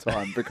most of the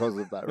time because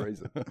of that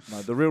reason.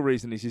 No, the real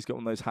reason is he's got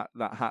one of those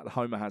that hat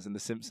Homer has in The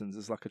Simpsons.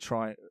 It's like a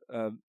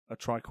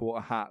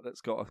tricorner hat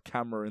that's got a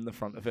camera in the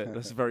front of it.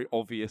 That's a very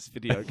obvious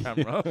video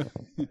camera.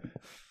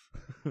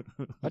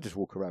 I just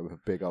walk around with a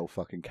big old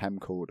fucking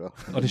camcorder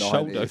on his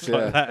shoulders,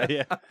 like that,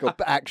 yeah.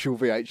 Got actual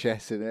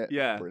VHS in it.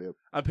 Yeah, brilliant.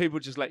 And people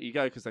just let you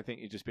go because they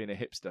think you're just being a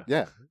hipster.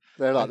 Yeah,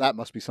 they're like, that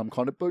must be some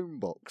kind of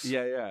boombox.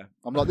 Yeah.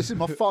 I'm like, this is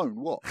my phone.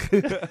 What?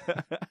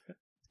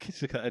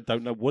 Kids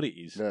don't know what it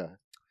is. Yeah.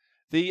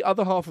 The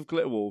other half of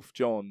Glitterwolf,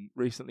 John,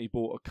 recently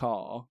bought a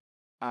car,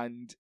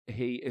 and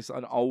it's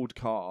an old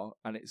car,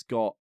 and it's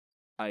got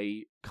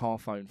a car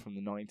phone from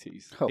the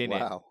 90s in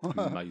it.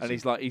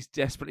 And he's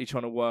desperately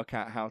trying to work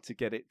out how to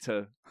get it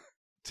to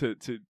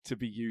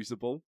be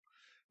usable.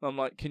 And I'm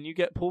like, can you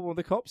get pulled by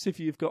the cops if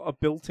you've got a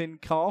built-in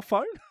car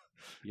phone?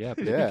 Yeah,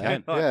 but you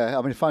can. Yeah.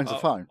 I mean, phone's a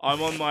phone.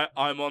 I'm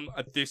on.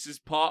 This is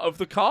part of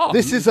the car.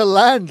 This is a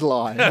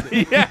landline.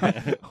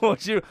 Yeah.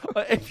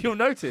 If you'll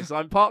notice,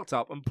 I'm parked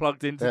up and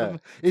plugged into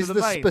the. Is the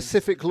the mains.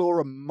 specific law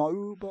a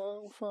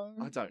mobile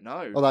phone? I don't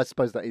know. Well, I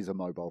suppose that is a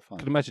mobile phone. I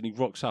can imagine he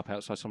rocks up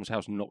outside someone's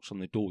house and knocks on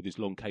the door with his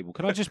long cable.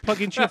 Can I just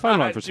plug into your phone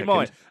line for a Do you second?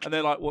 mind? And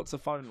they're like, "What's a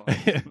phone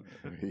line?"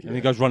 And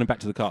he goes running back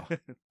to the car.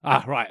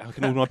 Right, I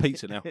can order my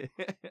pizza now.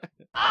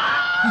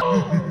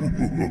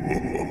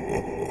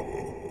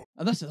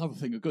 And that's another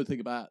thing, a good thing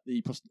about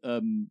the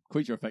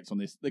creature effects on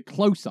this. The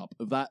close-up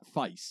of that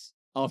face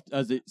after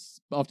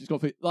it's gone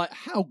through, like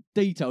how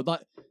detailed,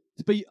 like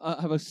to be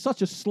have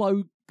such a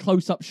slow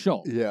close-up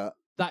shot. Yeah.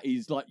 That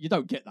is like, you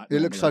don't get that.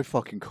 It looks so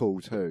fucking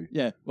cool too.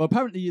 Yeah. Well,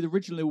 apparently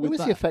originally with Who was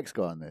that, the effects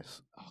guy on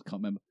this? I can't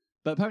remember.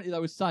 But apparently they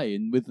were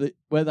saying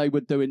where they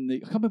were doing I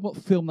can't remember what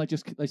film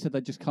they said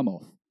they'd just come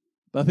off.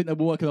 But I think they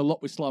were working a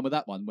lot with slime with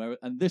that one.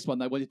 And this one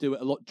they wanted to do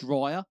it a lot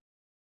drier.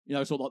 You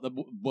know, sort of like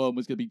the worm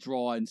was going to be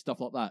dry and stuff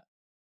like that.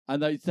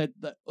 And they said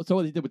that, so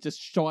what they did was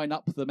just shine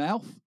up the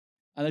mouth.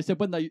 And they said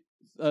when they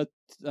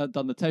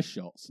done the test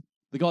shots,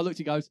 the guy looked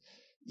and goes,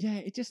 "Yeah,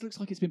 it just looks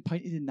like it's been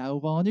painted in nail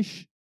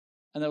varnish."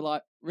 And they were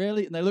like,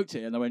 "Really?" And they looked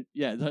at it and they went,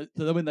 "Yeah."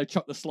 So when they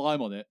chucked the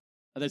slime on it,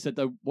 and they said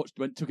they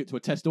took it to a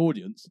test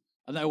audience,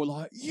 and they were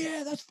like,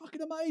 "Yeah, that's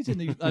fucking amazing."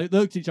 They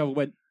looked at each other and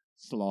went,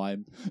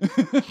 "Slime."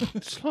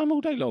 Slime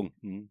all day long.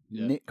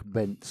 Yeah. Nick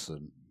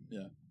Benson.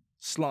 Yeah.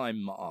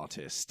 Slime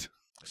artist.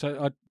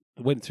 So I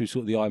went through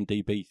sort of the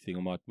IMDb thing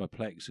on my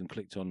Plex and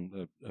clicked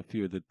on a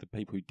few of the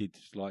people who did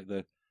like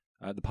the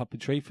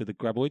puppetry for the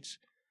Graboids.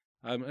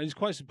 And it's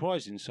quite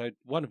surprising. So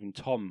one of them,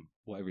 Tom,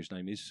 whatever his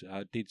name is,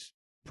 did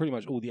pretty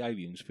much all the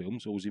Aliens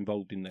films, or was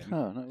involved in them.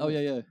 Oh,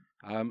 yeah.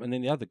 And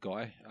then the other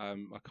guy, I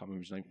can't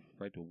remember his name,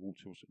 Fred or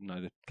Walter, or something, no,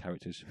 the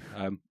characters.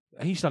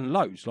 He's done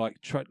loads, like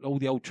all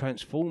the old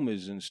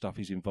Transformers and stuff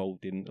he's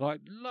involved in,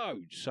 like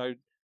loads. So,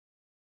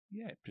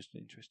 yeah, just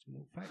an interesting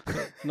little fact.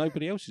 But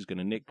nobody else is going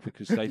to nick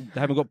because they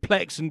haven't got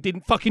Plex and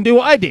didn't fucking do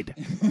what I did.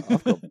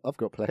 I've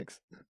got Plex.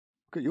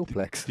 I've got your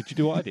Plex. Did you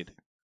do what I did?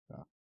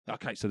 No.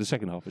 Okay, so the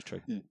second half was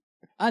true. Yeah.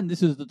 And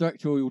this is the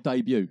directorial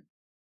debut.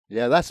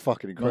 Yeah, that's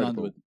fucking incredible.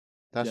 Underwood.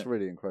 That's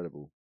really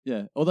incredible.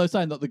 Yeah, although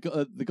saying that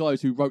the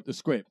guys who wrote the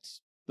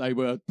scripts, they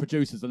were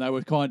producers and they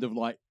were kind of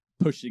like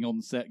pushing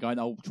on set, going,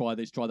 "Oh, try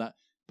this, try that."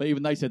 But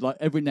even they said, like,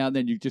 every now and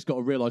then you've just got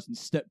to realise and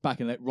step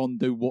back and let Ron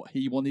do what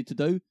he wanted to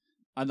do.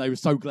 And they were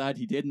so glad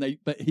he did,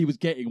 but he was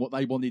getting what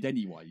they wanted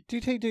anyway.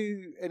 Did he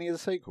do any of the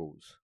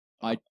sequels?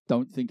 I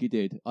don't think he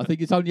did. I think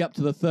it's only up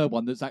to the third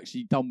one that's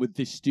actually done with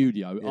this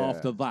studio. Yeah.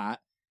 After that,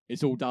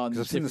 it's all done.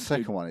 Because I've seen the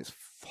second one, it's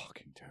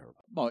fucking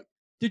terrible. Mike,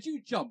 did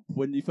you jump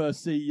when you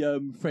first see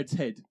Fred's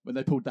head when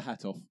they pulled the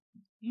hat off?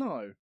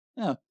 No.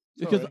 Yeah.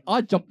 Because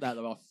I jumped out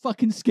of my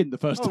fucking skin the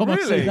first time I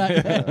see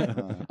that.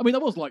 Yeah. I mean, I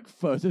was like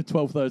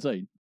 12,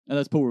 13. And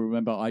as Paul will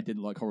remember, I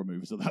didn't like horror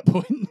movies at that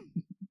point.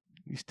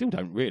 You still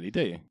don't really,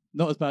 do you?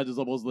 Not as bad as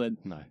I was then.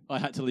 No. I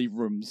had to leave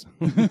rooms.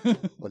 I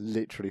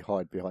literally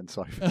hide behind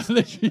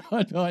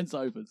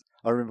sofas.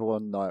 I remember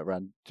one night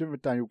around, do you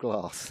remember Daniel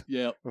Glass?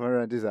 Yeah. I went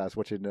around his house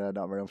watching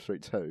Nightmare on Elm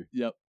Street 2.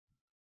 Yep.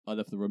 I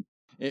left the room.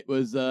 It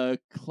was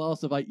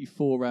Class of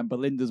 84 around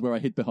Belinda's where I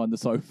hid behind the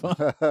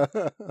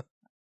sofa.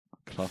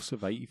 Class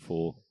of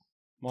 84.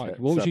 Mike,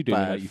 what was you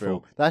doing in 84?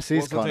 Film. That's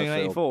his kind of film.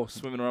 84?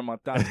 Swimming around my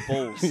dad's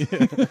balls.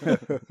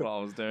 That's what I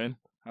was doing.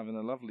 Having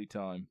a lovely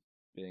time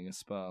being a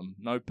sperm.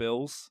 No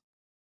bills.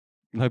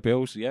 No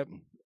bills, yep.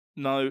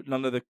 No,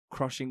 none of the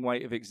crushing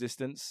weight of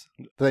existence.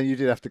 But then you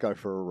did have to go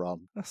for a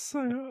run. That's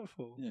so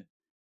hurtful. Yeah.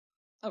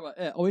 Oh, right,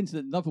 yeah.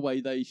 Incident, another way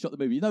they shot the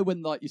movie. You know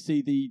when like you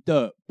see the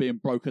dirt being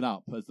broken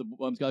up as the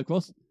worms go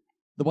across?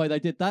 The way they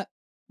did that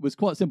was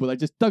quite simple. They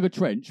just dug a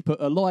trench,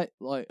 put a light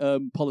like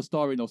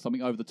polystyrene or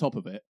something over the top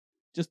of it,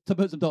 just to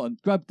put some dot on,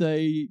 grabbed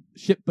a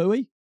ship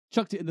buoy,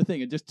 chucked it in the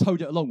thing, and just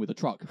towed it along with a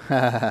truck.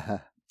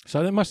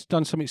 So they must have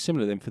done something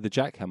similar then for the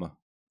jackhammer.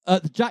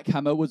 The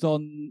jackhammer was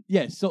on,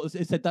 yes, sort of,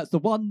 it said that's the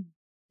one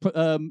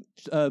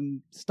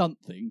stunt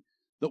thing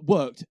that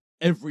worked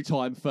every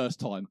time, first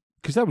time.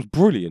 Because that was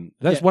brilliant.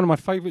 That's one of my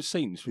favourite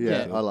scenes.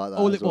 Yeah, I like that.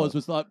 All it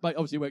was like,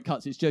 obviously when it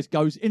cuts, it just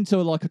goes into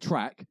like a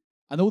track,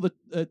 and all the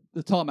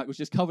tarmac was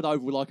just covered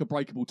over with like a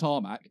breakable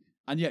tarmac,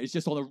 and yeah, it's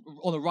just on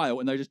a rail,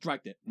 and they just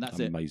dragged it, and that's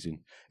amazing.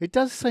 It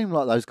does seem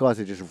like those guys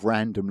are just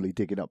randomly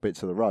digging up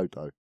bits of the road,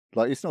 though.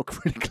 Like, it's not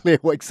really clear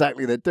what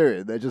exactly they're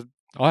doing. They're just...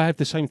 I have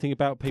the same thing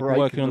about people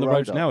working on the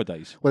roads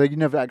nowadays. Well, you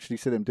never actually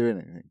see them doing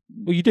anything.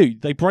 Well, you do.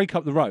 They break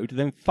up the road, and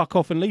then fuck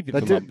off and leave it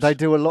for months. They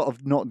do a lot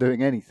of not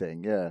doing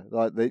anything, yeah.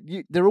 Like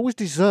they're always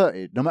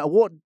deserted, no matter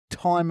what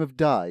time of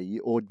day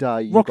or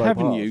day you Rock go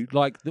Avenue, past.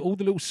 like all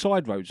the little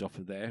side roads off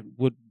of there,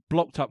 were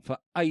blocked up for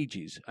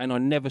ages, and I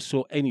never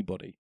saw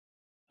anybody.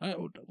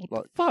 What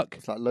the fuck?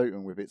 It's like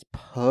Luton with its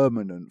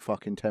permanent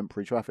fucking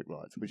temporary traffic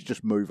lights, which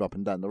just move up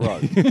and down the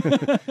road.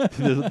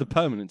 the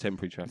permanent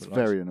temporary traffic lights.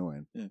 Very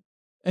annoying. Yeah.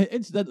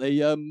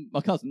 Incidentally,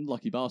 my cousin,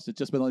 lucky bastard,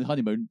 just went on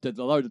honeymoon, did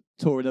a load of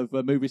touring of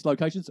movies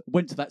locations,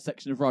 went to that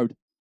section of road.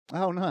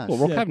 Oh, nice. What,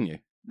 Rock Avenue?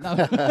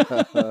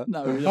 No,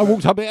 no. I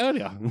walked up a bit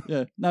earlier.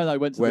 Yeah, no,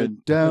 went to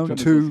Went down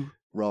to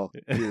rock.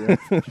 Yeah.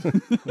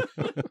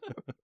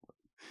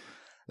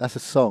 That's a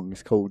song.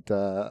 It's called.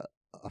 I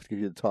have to give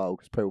you the title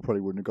because people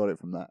probably wouldn't have got it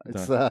from that.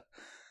 It's don't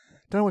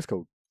know what it's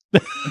called.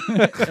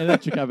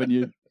 Electric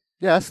Avenue.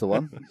 Yeah, that's the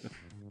one.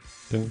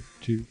 Don't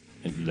you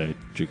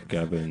Electric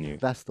Avenue?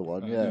 That's the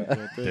one.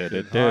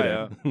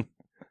 Yeah.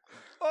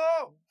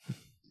 Oh!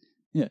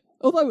 Yeah.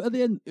 Although at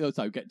the end,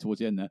 so get towards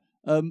the end there.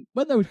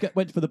 When they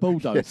went for the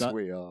bulldozer, Yes,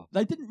 we are.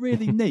 they didn't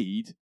really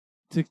need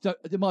to,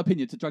 in my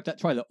opinion, to drag that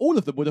trailer. All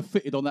of them would have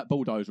fitted on that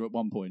bulldozer at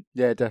one point.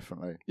 Yeah,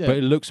 definitely. Yeah. But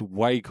it looks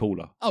way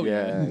cooler. Oh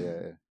yeah.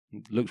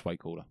 It looks way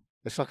cooler.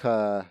 It's like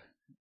kind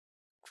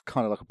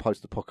of like a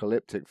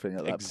post-apocalyptic thing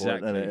at that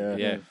point. Isn't it?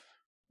 Yeah.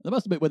 I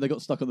must admit, when they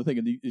got stuck on the thing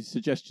and the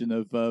suggestion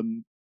of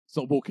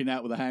sort of walking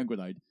out with a hand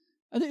grenade,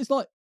 and it's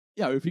like,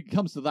 if it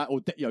comes to that or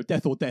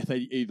death or death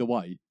either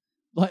way.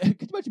 Like,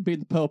 could you imagine being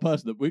the pearl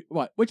person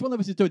that which one of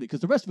us is doing it? Because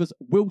the rest of us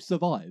will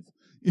survive.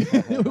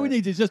 All we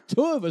need is just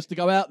two of us to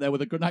go out there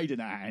with a grenade in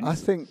our hands.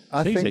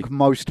 I think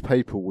most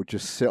people would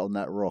just sit on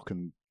that rock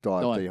and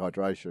die of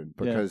dehydration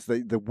because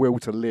the will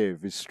to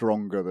live is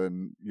stronger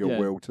than your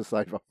will to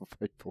save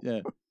other people. Yeah.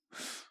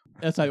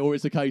 Let's say, or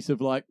it's a case of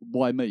like,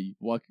 why me?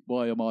 Why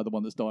am I the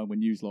one that's dying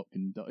when Newslock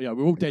can die?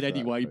 We're all dead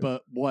anyway,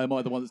 but why am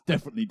I the one that's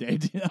definitely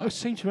dead? I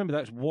seem to remember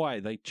that's why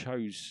they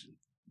chose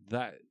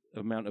that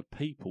amount of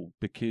people,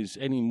 because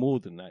any more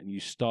than that and you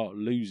start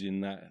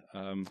losing that,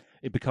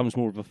 it becomes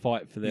more of a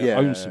fight for their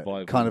own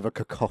survival. Kind of a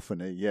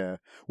cacophony, yeah.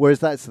 Whereas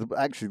that's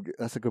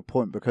a good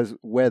point, because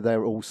where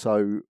they're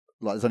also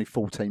like there's only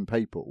 14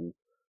 people,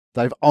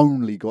 they've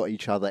only got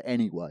each other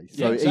anyway.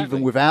 So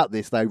even without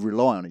this, they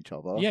rely on each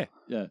other. Yeah.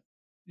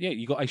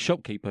 You got a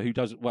shopkeeper who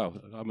does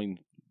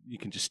you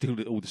can just steal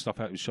all the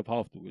stuff out of his shop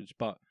afterwards,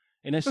 but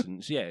in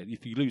essence,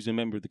 if you lose a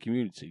member of the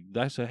community,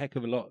 that's a heck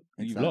of a lot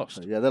you've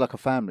lost. Yeah, they're like a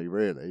family,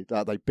 really.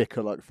 They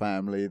bicker like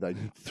family. They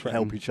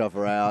help each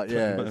other out.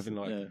 Yeah.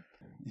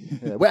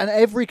 Well, and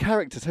every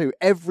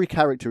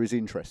character is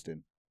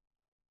interesting.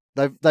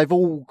 They've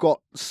all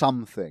got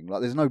something.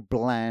 Like there's no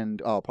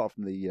bland. Apart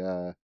from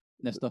the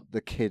Nesta,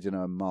 the kid and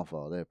her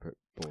mother. They're pretty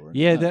boring.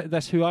 Yeah,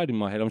 that's who I had in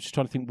my head. I'm just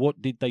trying to think,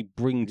 what did they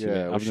bring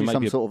to it? Was she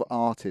some sort of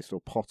artist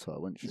or potter,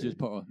 wasn't she? She was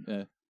potter.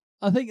 Yeah,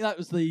 I think that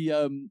was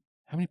the.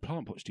 How many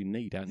plant pots do you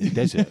need out in the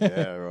desert?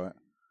 Yeah, right.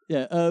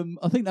 Yeah,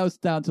 I think that was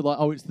down to like,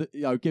 it's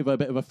the give her a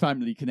bit of a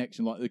family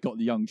connection, like they've got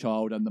the young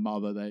child and the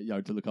mother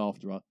there, to look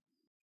after her.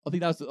 I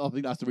think that's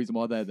the reason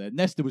why they're there.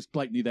 Nesta was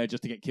blatantly there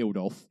just to get killed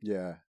off.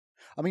 Yeah,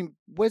 I mean,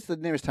 where's the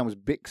nearest town was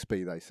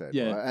Bixby? They said,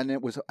 yeah, right? And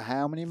it was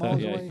how many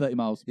miles away? 30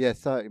 miles. Yeah,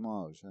 30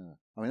 miles. Yeah,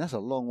 I mean that's a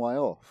long way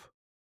off.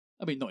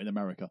 I mean, not in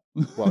America.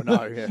 Well,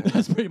 no, yeah,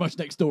 that's pretty much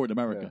next door in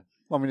America. Yeah.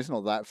 Well, I mean, it's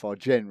not that far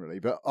generally,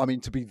 but I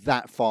mean, to be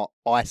that far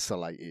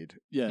isolated,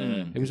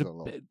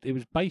 it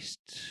was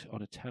based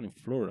on a town in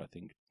Florida, I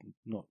think.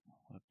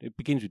 It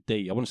begins with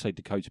D. I want to say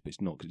Dakota, but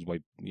it's not because it's way,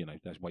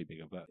 that's way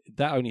bigger. But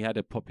that only had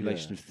a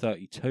population of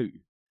 32,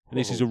 and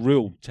this is a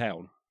real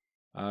town,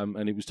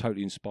 and it was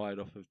totally inspired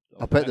off of.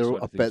 I bet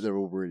they're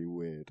all really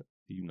weird.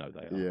 You know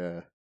they are.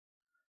 Yeah.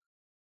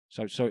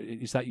 So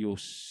is that your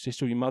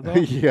sister or your mother?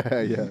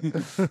 yeah.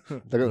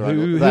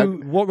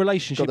 What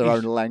relationship? Got their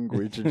own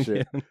language and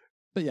shit.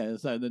 But yeah,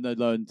 so then they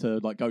learn to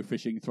like go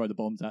fishing, throw the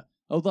bombs out.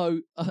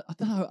 Although I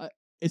don't know,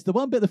 it's the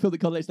one bit of the film that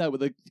kind of lets down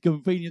with the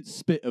convenient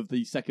spit of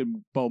the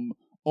second bomb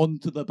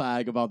onto the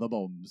bag of other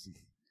bombs.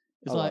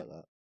 It's like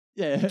that.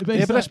 Yeah,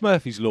 but that's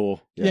Murphy's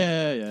Law.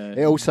 Yeah.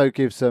 It also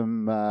gives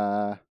them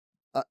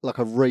like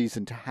a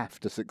reason to have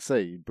to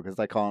succeed because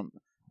they can't.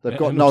 They've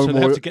got no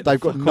more. They've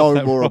got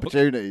no more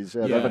opportunities.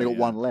 They've only got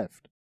one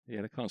left.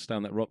 Yeah, they can't stay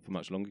on that rock for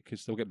much longer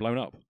because they'll get blown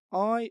up.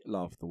 I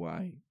love the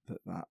way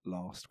that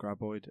last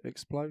graboid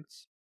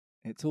explodes.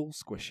 It's all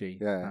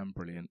squishy and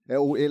brilliant.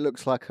 It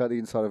looks like the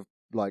inside of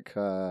like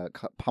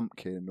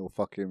pumpkin or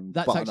fucking.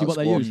 That's actually what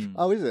they used.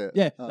 Oh, is it?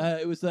 Yeah,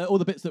 it was all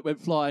the bits that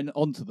went flying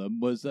onto them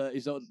was I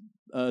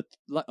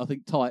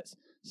think tights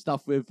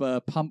stuff with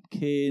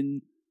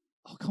pumpkin.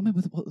 I can't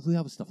remember what the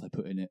other stuff they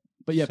put in it.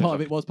 But yeah, part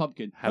of it was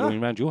pumpkin.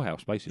 Halloween around your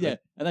house, basically. Yeah,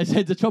 and they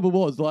said the trouble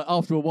was, like,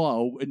 after a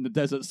while in the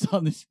desert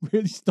sun, it's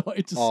really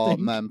started to stink. Oh,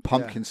 man,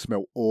 pumpkins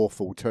smell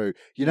awful, too.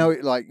 You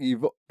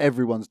know,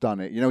 everyone's done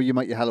it. You know, you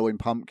make your Halloween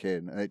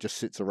pumpkin, and it just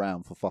sits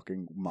around for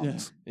fucking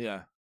months.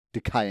 Yeah.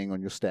 Decaying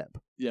on your step.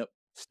 Yep.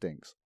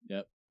 Stinks.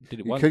 Yep. Did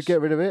it you once. Could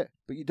get rid of it,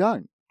 but you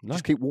don't. No.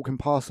 Just keep walking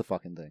past the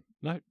fucking thing.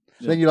 No.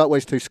 Then you're like, well,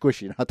 it's too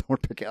squishy, and I don't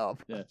want to pick it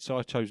up. Yeah. So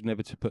I chose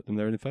never to put them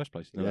there in the first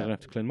place. Then I don't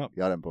have to clean them up.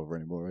 Yeah, I don't bother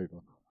anymore either.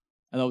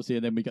 And obviously,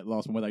 and then we get the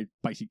last one where they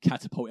basically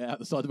catapult it out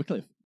the side of a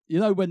cliff. You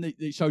know when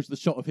it shows the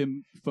shot of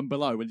him from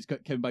below when he's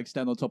got Kevin Bacon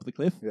standing on top of the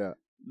cliff? Yeah.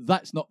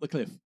 That's not the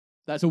cliff.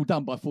 That's all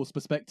done by forced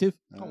perspective.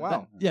 Oh,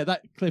 wow.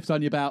 That cliff's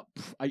only about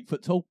 8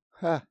 foot tall.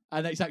 Huh.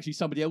 And it's actually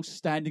somebody else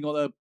standing on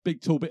a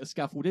big, tall bit of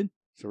scaffolding.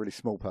 It's a really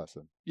small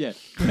person. Yeah.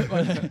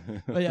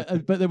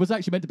 But there was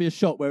actually meant to be a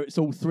shot where it's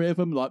all three of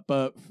them, like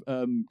Bert,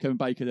 Kevin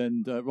Bacon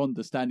and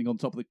Rhonda standing on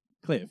top of the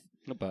cliff.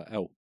 Not about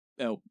Elle.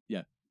 Elle,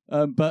 yeah.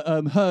 But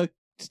her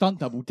stunt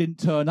double didn't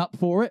turn up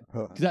for it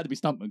because it had to be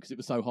stuntman because it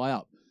was so high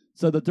up.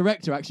 So the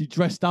director actually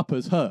dressed up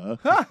as her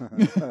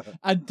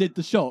and did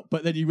the shot,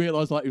 but then he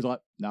realised, he was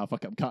like, "No,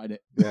 fuck it, I'm cutting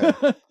it." Yeah.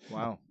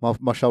 Wow.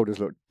 My shoulders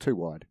looked too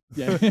wide.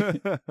 Yeah.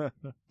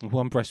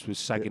 One breast was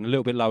sagging a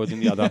little bit lower than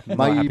the other. I'm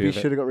not happy Maybe with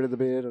it. should have got rid of the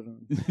beard.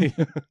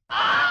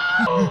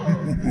 I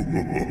don't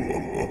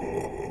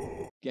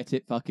know. Get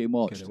it fucking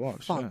watched. Get it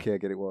watched. Fuck yeah,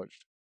 get it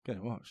watched. Get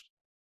it watched.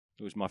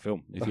 It was my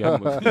film. If you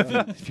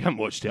haven't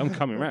watched it, I'm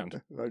coming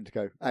round. Right to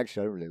go.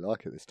 Actually, I don't really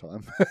like it this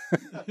time.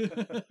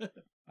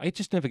 It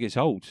just never gets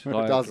old. It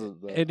doesn't.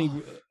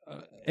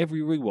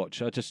 Every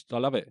rewatch, I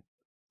love it.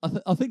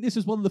 I think this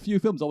is one of the few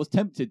films I was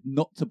tempted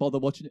not to bother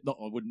watching it. Not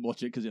I wouldn't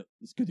watch it because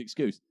it's a good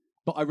excuse.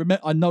 But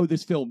I know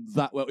this film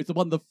that well. It's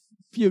one of the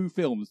few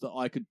films that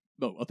I could.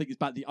 Well, I think it's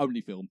about the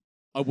only film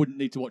I wouldn't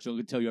need to watch. I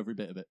could tell you every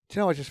bit of it. Do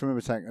you know? I just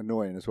remember something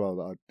annoying as well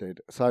that I did.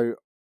 So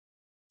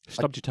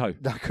Stubbed your toe.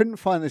 I couldn't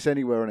find this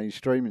anywhere on any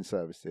streaming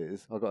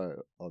services. I got it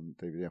on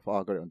DVD.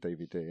 I got it on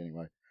DVD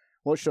anyway.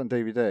 Watched it on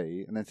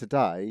DVD, and then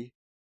today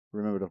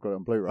remembered I've got it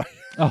on Blu-ray.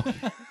 Oh,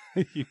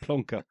 you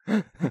plonker.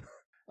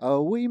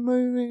 Are we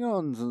moving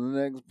on to the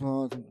next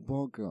part of the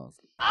podcast?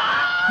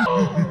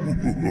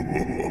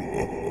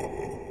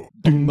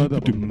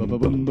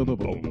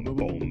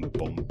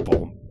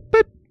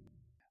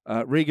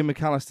 Regan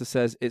McAllister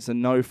says, "It's a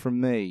no from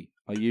me.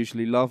 I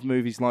usually love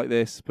movies like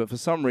this, but for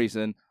some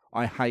reason,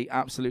 I hate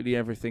absolutely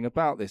everything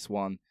about this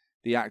one.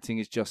 The acting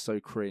is just so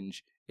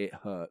cringe, it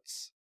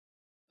hurts."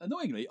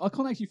 Annoyingly, I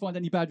can't actually find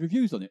any bad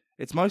reviews on it.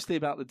 It's mostly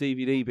about the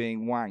DVD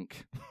being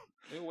wank.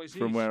 It always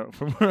from is. where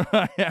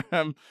I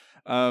am.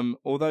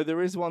 Although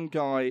there is one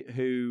guy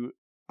who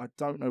I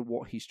don't know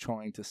what he's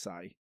trying to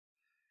say.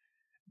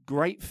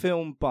 Great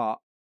film, but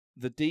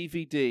the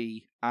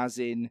DVD, as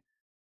in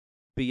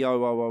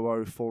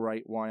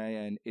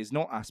B000048YAN, is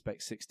not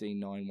aspect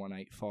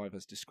 16:9:185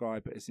 as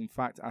described, but is in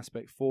fact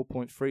aspect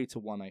 4.3 to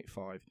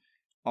 185,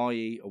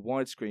 i.e. a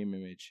widescreen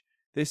image.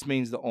 This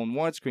means that on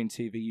widescreen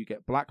TV you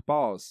get black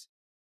bars.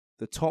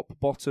 The top,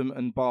 bottom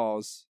and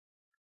bars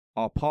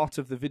are part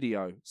of the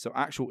video, so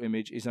actual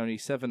image is only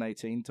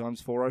 718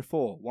 times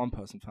 404. One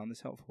person found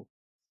this helpful.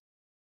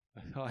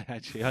 I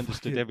actually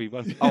understood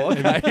everyone. Oh,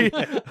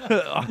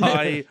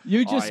 okay.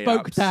 You just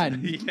spoke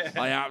Dan. Yeah.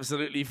 I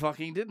absolutely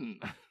fucking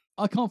didn't.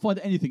 I can't find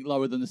anything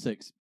lower than a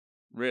 6.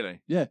 Really?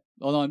 Yeah.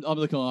 I'm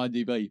looking on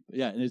IMDb.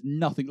 Yeah, and there's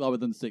nothing lower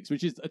than 6,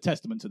 which is a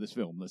testament to this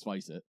film, let's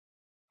face it.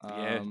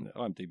 Yeah,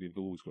 IMDb have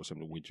always got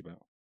something to whinge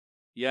about.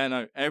 Yeah,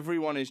 no,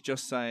 everyone is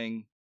just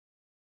saying,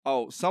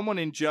 oh, someone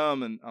in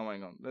German. Oh,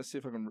 hang on. Let's see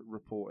if I can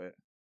report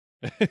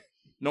it.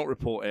 Not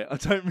report it. I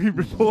don't mean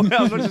report it.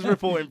 I'm not just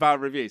reporting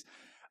bad reviews.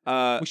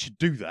 We should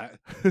do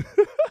that.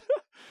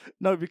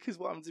 No, because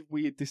what happens if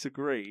we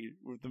disagree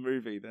with the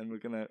movie? Then we're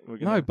gonna.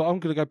 No, but I'm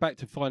gonna go back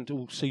to find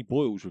all C.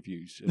 Boyle's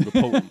reviews and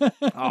report them.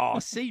 Oh,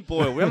 C.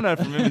 Boyle. We haven't heard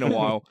from him in a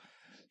while.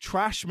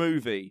 Trash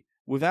movie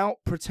without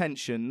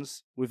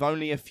pretensions, with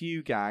only a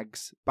few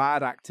gags,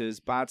 bad actors,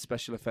 bad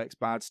special effects,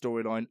 bad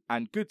storyline,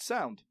 and good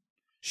sound.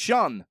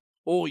 Shun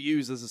or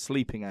use as a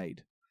sleeping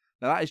aid.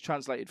 Now that is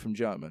translated from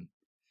German.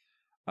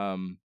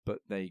 But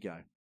there you go.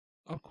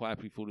 I'm quite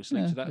happy to fall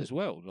asleep to that as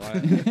well.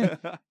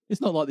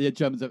 It's not like the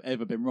Germans have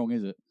ever been wrong,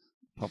 is it?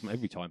 Apart from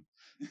every time.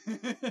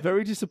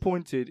 Very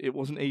disappointed it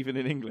wasn't even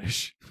in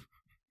English.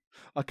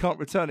 I can't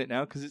return it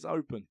now because it's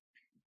open.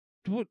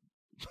 What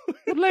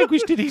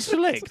language did he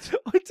select?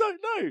 I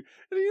don't know.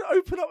 And you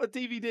open up a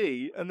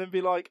DVD and then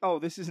be like, oh,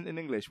 this isn't in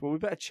English. Well, we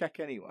better check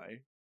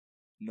anyway.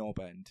 Knob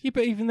end. Yeah,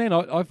 but even then,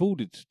 I've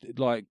ordered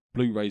like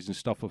Blu-rays and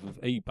stuff off of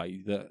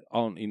eBay that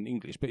aren't in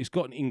English, but it's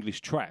got an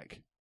English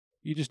track.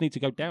 You just need to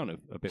go down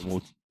a bit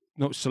more,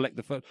 not select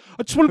the film.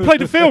 I just want to play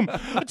the film.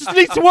 I just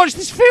need to watch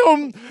this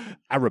film.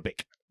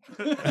 Arabic.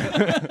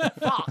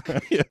 Fuck.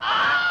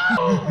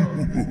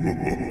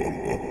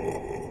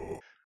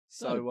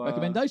 So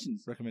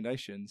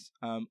recommendations.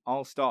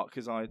 I'll start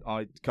because I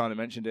kind of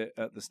mentioned it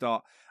at the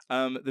start.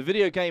 The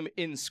video game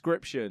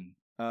Inscription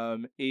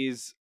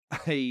is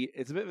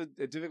it's a bit of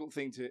a difficult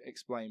thing to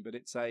explain, but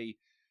it's a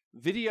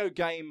video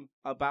game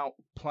about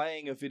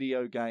playing a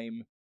video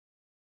game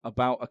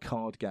about a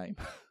card game.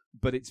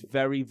 But it's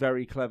very,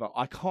 very clever.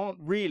 I can't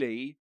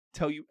really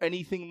tell you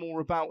anything more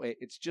about it.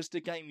 It's just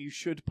a game you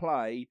should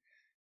play.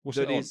 What's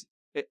it on?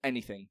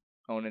 Anything.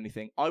 On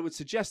anything. I would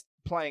suggest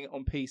playing it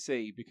on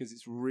PC because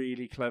it's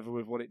really clever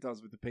with what it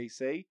does with the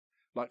PC.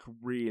 Like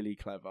really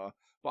clever.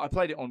 But I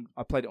played it on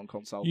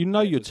console. You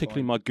know you're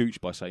tickling my gooch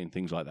by saying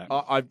things like that.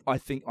 I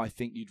think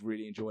you'd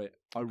really enjoy it.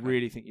 I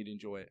really think you'd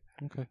enjoy it.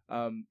 Okay.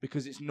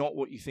 Because it's not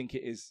what you think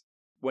it is.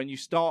 When you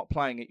start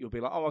playing it, you'll be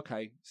like, oh,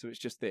 okay, so it's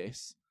just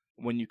this.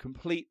 When you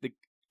complete the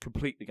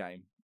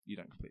game, you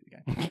don't complete the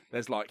game.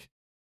 There's like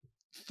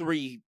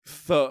three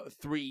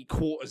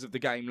quarters of the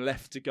game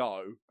left to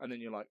go, and then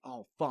you're like,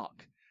 oh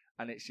fuck.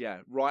 And it's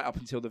right up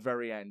until the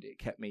very end, it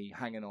kept me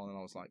hanging on, and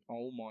I was like,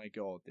 oh my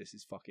god, this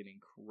is fucking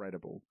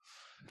incredible.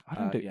 I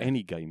don't do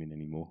any gaming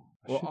anymore.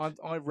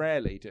 I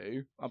rarely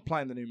do. I'm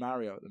playing the new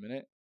Mario at the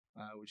minute,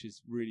 which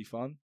is really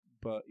fun.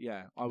 But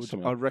yeah, I would.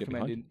 Something I'd I could get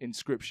recommend behind.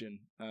 Inscription.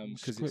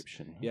 Because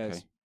Inscription. Yeah,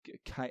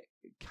 Okay.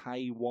 it's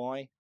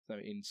KY. So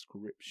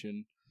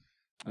Inscription.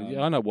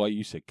 Yeah, I know why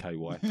you said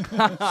KY.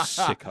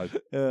 Sicko.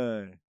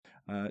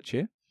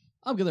 Cheer.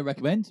 I'm going to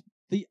recommend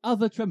the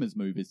other Tremors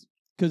movies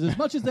because as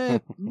much as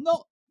they're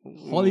not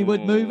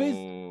Hollywood movies,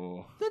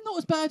 they're not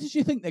as bad as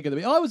you think they're going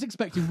to be. I was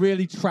expecting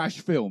really trash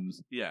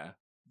films. Yeah.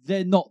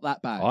 They're not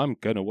that bad. I'm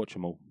going to watch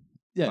them all.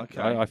 Yeah.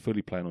 Okay. I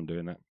fully plan on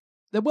doing that.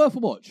 They're worth a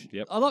watch.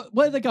 Yep. I like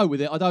where they go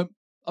with it. I don't.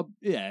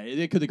 Yeah,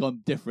 it could have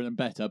gone different and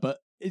better, but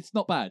it's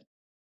not bad.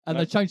 And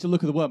they changed the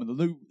look of the worm, and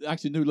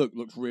the new look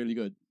looks really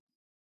good.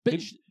 Have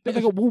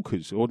they got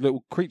walkers or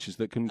little creatures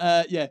that can?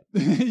 Yeah.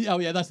 Oh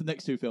yeah, that's the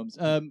next two films.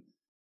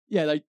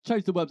 Yeah, they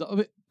changed the worms.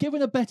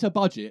 Given a better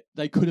budget,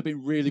 they could have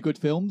been really good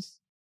films,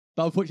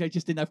 but unfortunately, they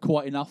just didn't have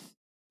quite enough,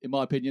 in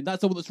my opinion.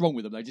 That's all that's wrong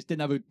with them. They just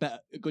didn't have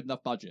a good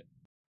enough budget.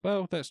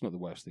 Well, that's not the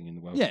worst thing in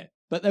the world. Yeah,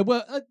 but they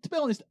were, to be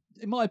honest,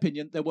 in my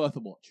opinion, they're worth a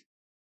watch.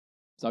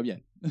 So yeah,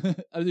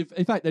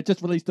 in fact, they've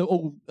just released the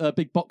all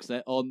big box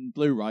set on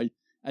Blu-ray,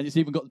 and it's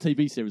even got the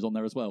TV series on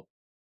there as well,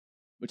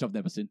 which I've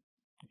never seen.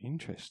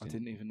 Interesting. I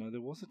didn't even know there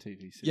was a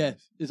TV series. Yeah,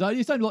 it's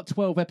only like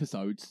 12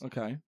 episodes.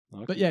 Okay.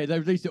 But yeah, they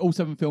released it all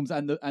 7 films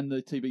and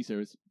the TV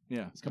series.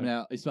 Yeah. It's coming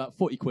out. It's about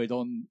 40 quid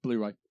on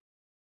Blu-ray.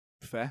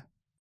 Fair.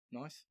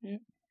 Nice. Yeah.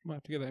 Might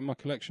have to get that in my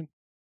collection.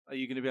 Are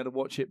you going to be able to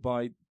watch it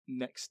by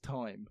next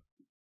time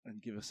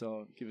and give us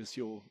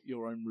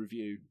your own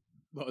review?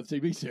 What, of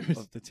the TV series?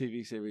 Of the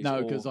TV series?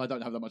 No, because I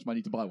don't have that much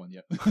money to buy one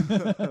yet.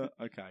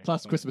 Okay.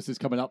 Plus, Christmas is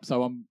coming up,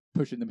 so I'm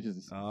pushing the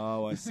business.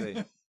 Oh, I see.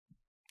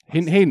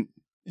 Hint, hint.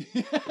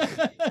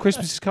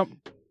 Christmas is coming.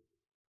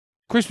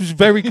 Christmas is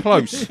very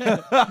close. By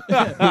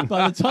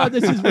the time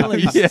this is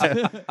released.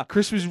 Yeah.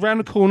 Christmas is around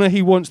the corner.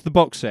 He wants the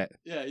box set.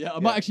 Yeah. I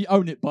might actually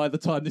own it by the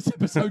time this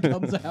episode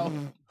comes out.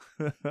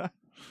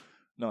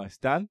 Nice.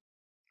 Dan?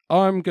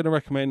 I'm going to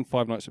recommend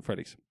Five Nights at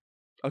Freddy's.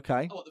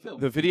 Okay. Oh, what, the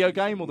film? The video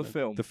game or the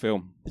film? The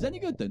film. Is that any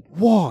good then?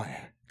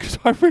 Why? Because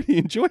I really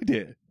enjoyed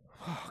it.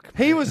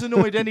 He was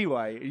annoyed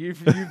anyway.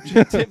 You've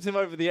tipped him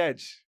over the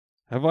edge.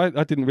 Have I?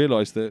 I didn't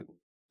realise that.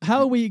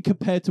 How are we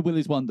compared to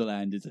Willy's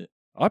Wonderland, is it?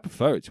 I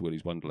prefer it to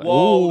Willy's Wonderland.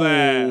 Whoa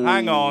there.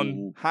 Hang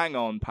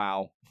on,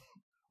 pal.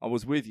 I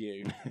was with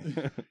you.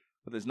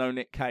 But there's no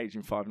Nick Cage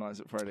in Five Nights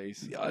at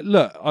Freddy's.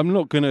 Look, I'm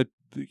not going to,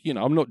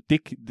 I'm not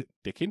dicking.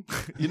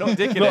 You're not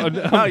dicking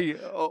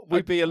it? No,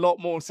 we'd be a lot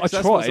more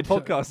successful as a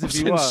podcast if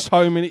you were. I've sent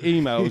so many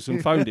emails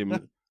and phoned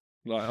him.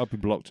 Like, I've been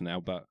blocked now,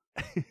 but...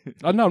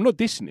 No, I'm not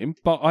dissing him,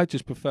 but I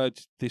just preferred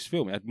this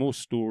film. It had more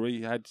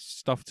story, it had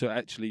stuff to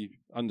actually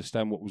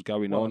understand what was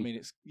going on. I mean,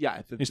 it's...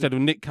 Yeah. Instead of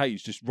Nick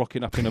Cage just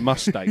rocking up in a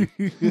Mustang,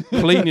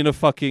 cleaning a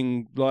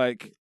fucking,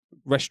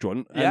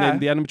 restaurant, and then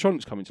the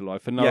animatronics coming to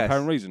life for no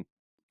apparent reason.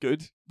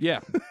 Good.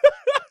 Yeah.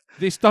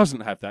 This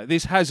doesn't have that.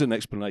 This has an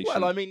explanation.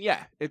 Well, I mean,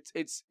 yeah.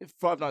 It's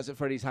Five Nights at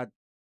Freddy's had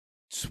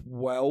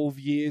 12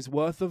 years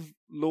worth of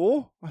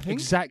lore, I think.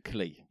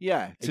 Exactly.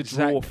 Yeah, to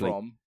draw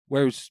from.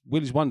 Whereas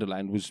Willy's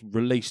Wonderland was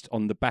released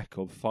on the back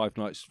of Five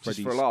Nights at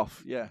Freddy's for a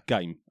laugh,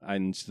 game,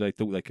 and they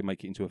thought they could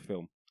make it into a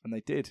film. And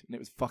they did, and it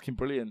was fucking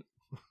brilliant.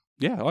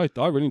 Yeah,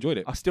 I really enjoyed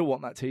it. I still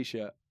want that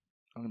T-shirt.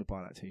 I'm going to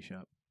buy that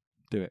T-shirt.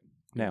 Do it.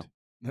 Now.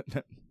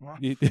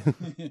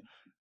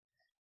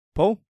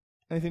 Paul,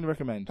 anything to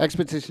recommend?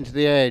 Expedition to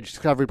the Edge,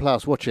 Discovery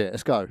Plus, watch it.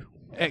 Let's go.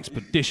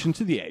 Expedition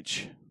to the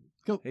Edge.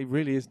 Cool. He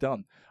really is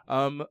done.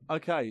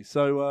 Okay,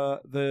 so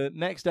the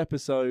next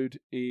episode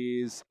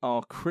is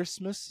our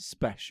Christmas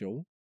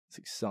special. It's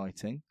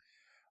exciting.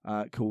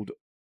 Called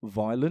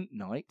Violent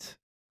Night.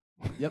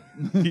 Yep.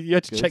 You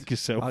had to check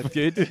yourself. I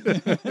did.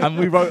 And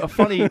we wrote a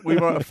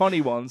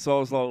funny one, so I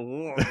was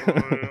like,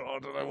 I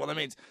don't know what that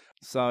means.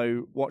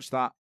 So watch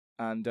that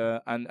and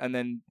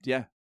then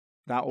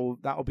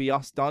that'll be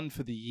us done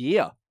for the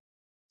year.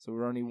 So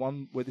we're only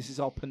this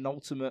is our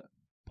penultimate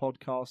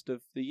podcast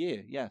of the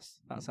year. Yes,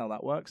 that's how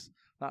that works.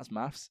 That's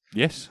maths.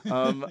 Yes.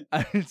 And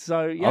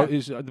so yeah.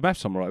 The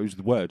maths I'm right. It was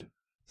the word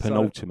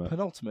penultimate. So,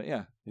 penultimate,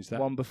 yeah. Is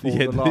that one before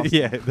the last?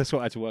 Yeah, that's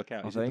what I had to work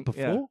out. I Is think. it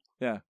before?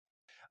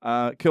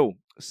 Yeah. Cool.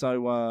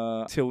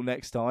 So till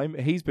next time.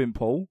 He's been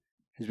Paul.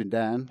 He's been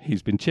Dan.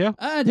 He's been Chia.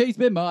 And he's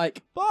been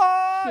Mike.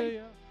 Bye. See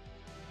ya.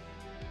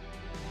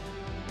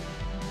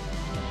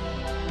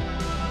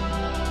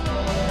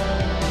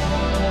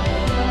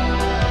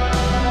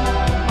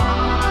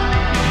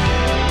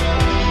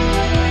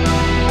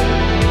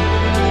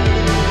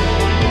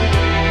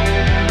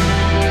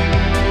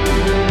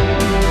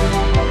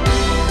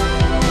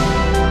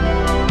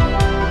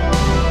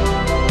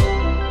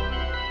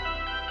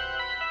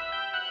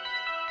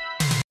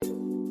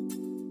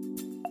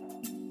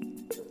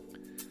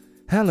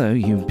 Hello,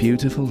 you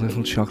beautiful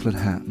little chocolate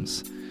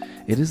hams.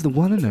 It is the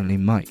one and only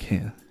Mike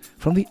here,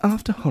 from the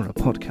After Horror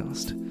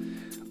podcast.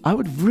 I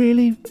would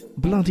really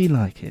bloody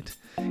like it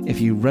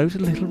if you wrote a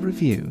little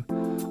review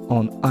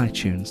on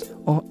iTunes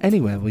or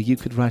anywhere where you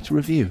could write a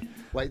review.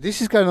 Wait, this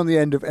is going on the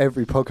end of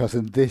every podcast,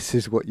 and this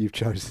is what you've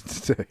chosen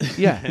to do.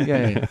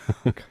 Yeah.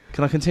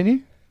 Can I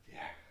continue?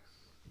 Yeah.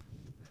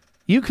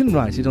 You can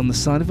write it on the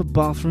side of a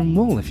bathroom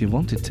wall if you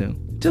wanted to.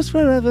 just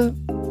wherever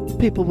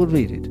people will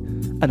read it.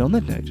 And on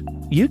that note,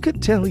 you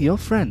could tell your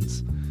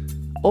friends.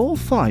 All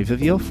 5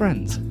 of your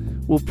friends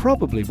will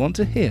probably want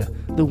to hear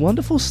the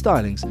wonderful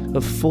stylings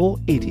of 4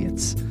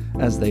 idiots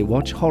as they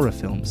watch horror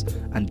films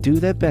and do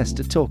their best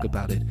to talk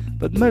about it,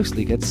 but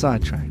mostly get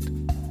sidetracked.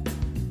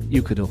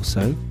 You could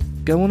also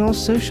go on our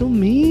social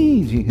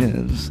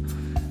medias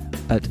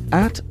at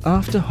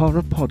After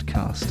Horror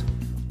Podcast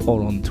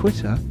or on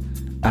Twitter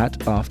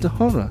at After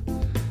Horror.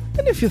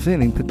 And if you're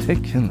feeling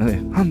particularly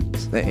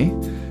huntsy,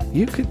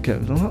 you could go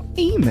to our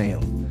email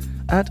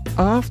at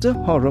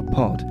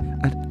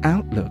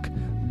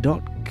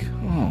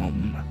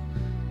afterhorrorpod@outlook.com.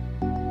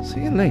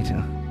 See you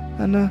later,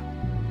 and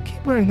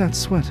keep wearing that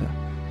sweater.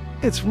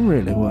 It's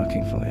really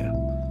working for you.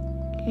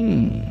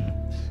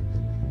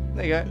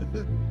 There you go.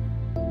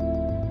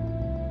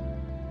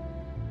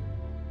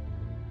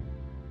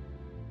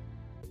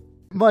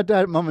 My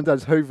mum and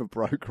dad's Hoover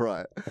broke,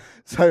 right?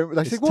 So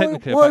they said,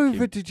 "What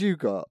Hoover did you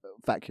got?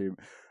 Vacuum?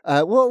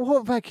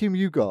 What vacuum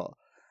you got?"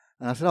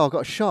 And I said, "Oh, I've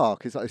got a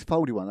Shark. It's like this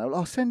foldy one."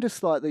 I'll send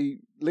us like the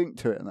link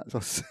to it, and that's. So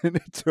I sent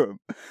it to him.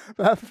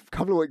 But a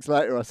couple of weeks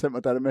later, I sent my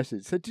dad a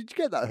message. Said, "Did you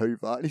get that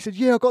Hoover?" And he said,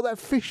 "Yeah, I got that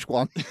fish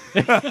one."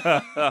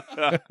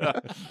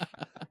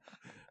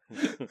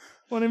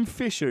 One of them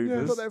fish Hoovers.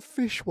 Yeah, I got that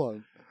fish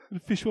one. The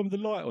fish one with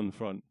the light on the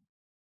front.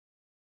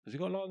 Has it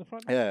got a light on the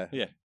front? Yeah.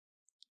 Yeah.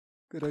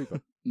 Good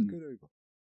Hoover. Good Hoover.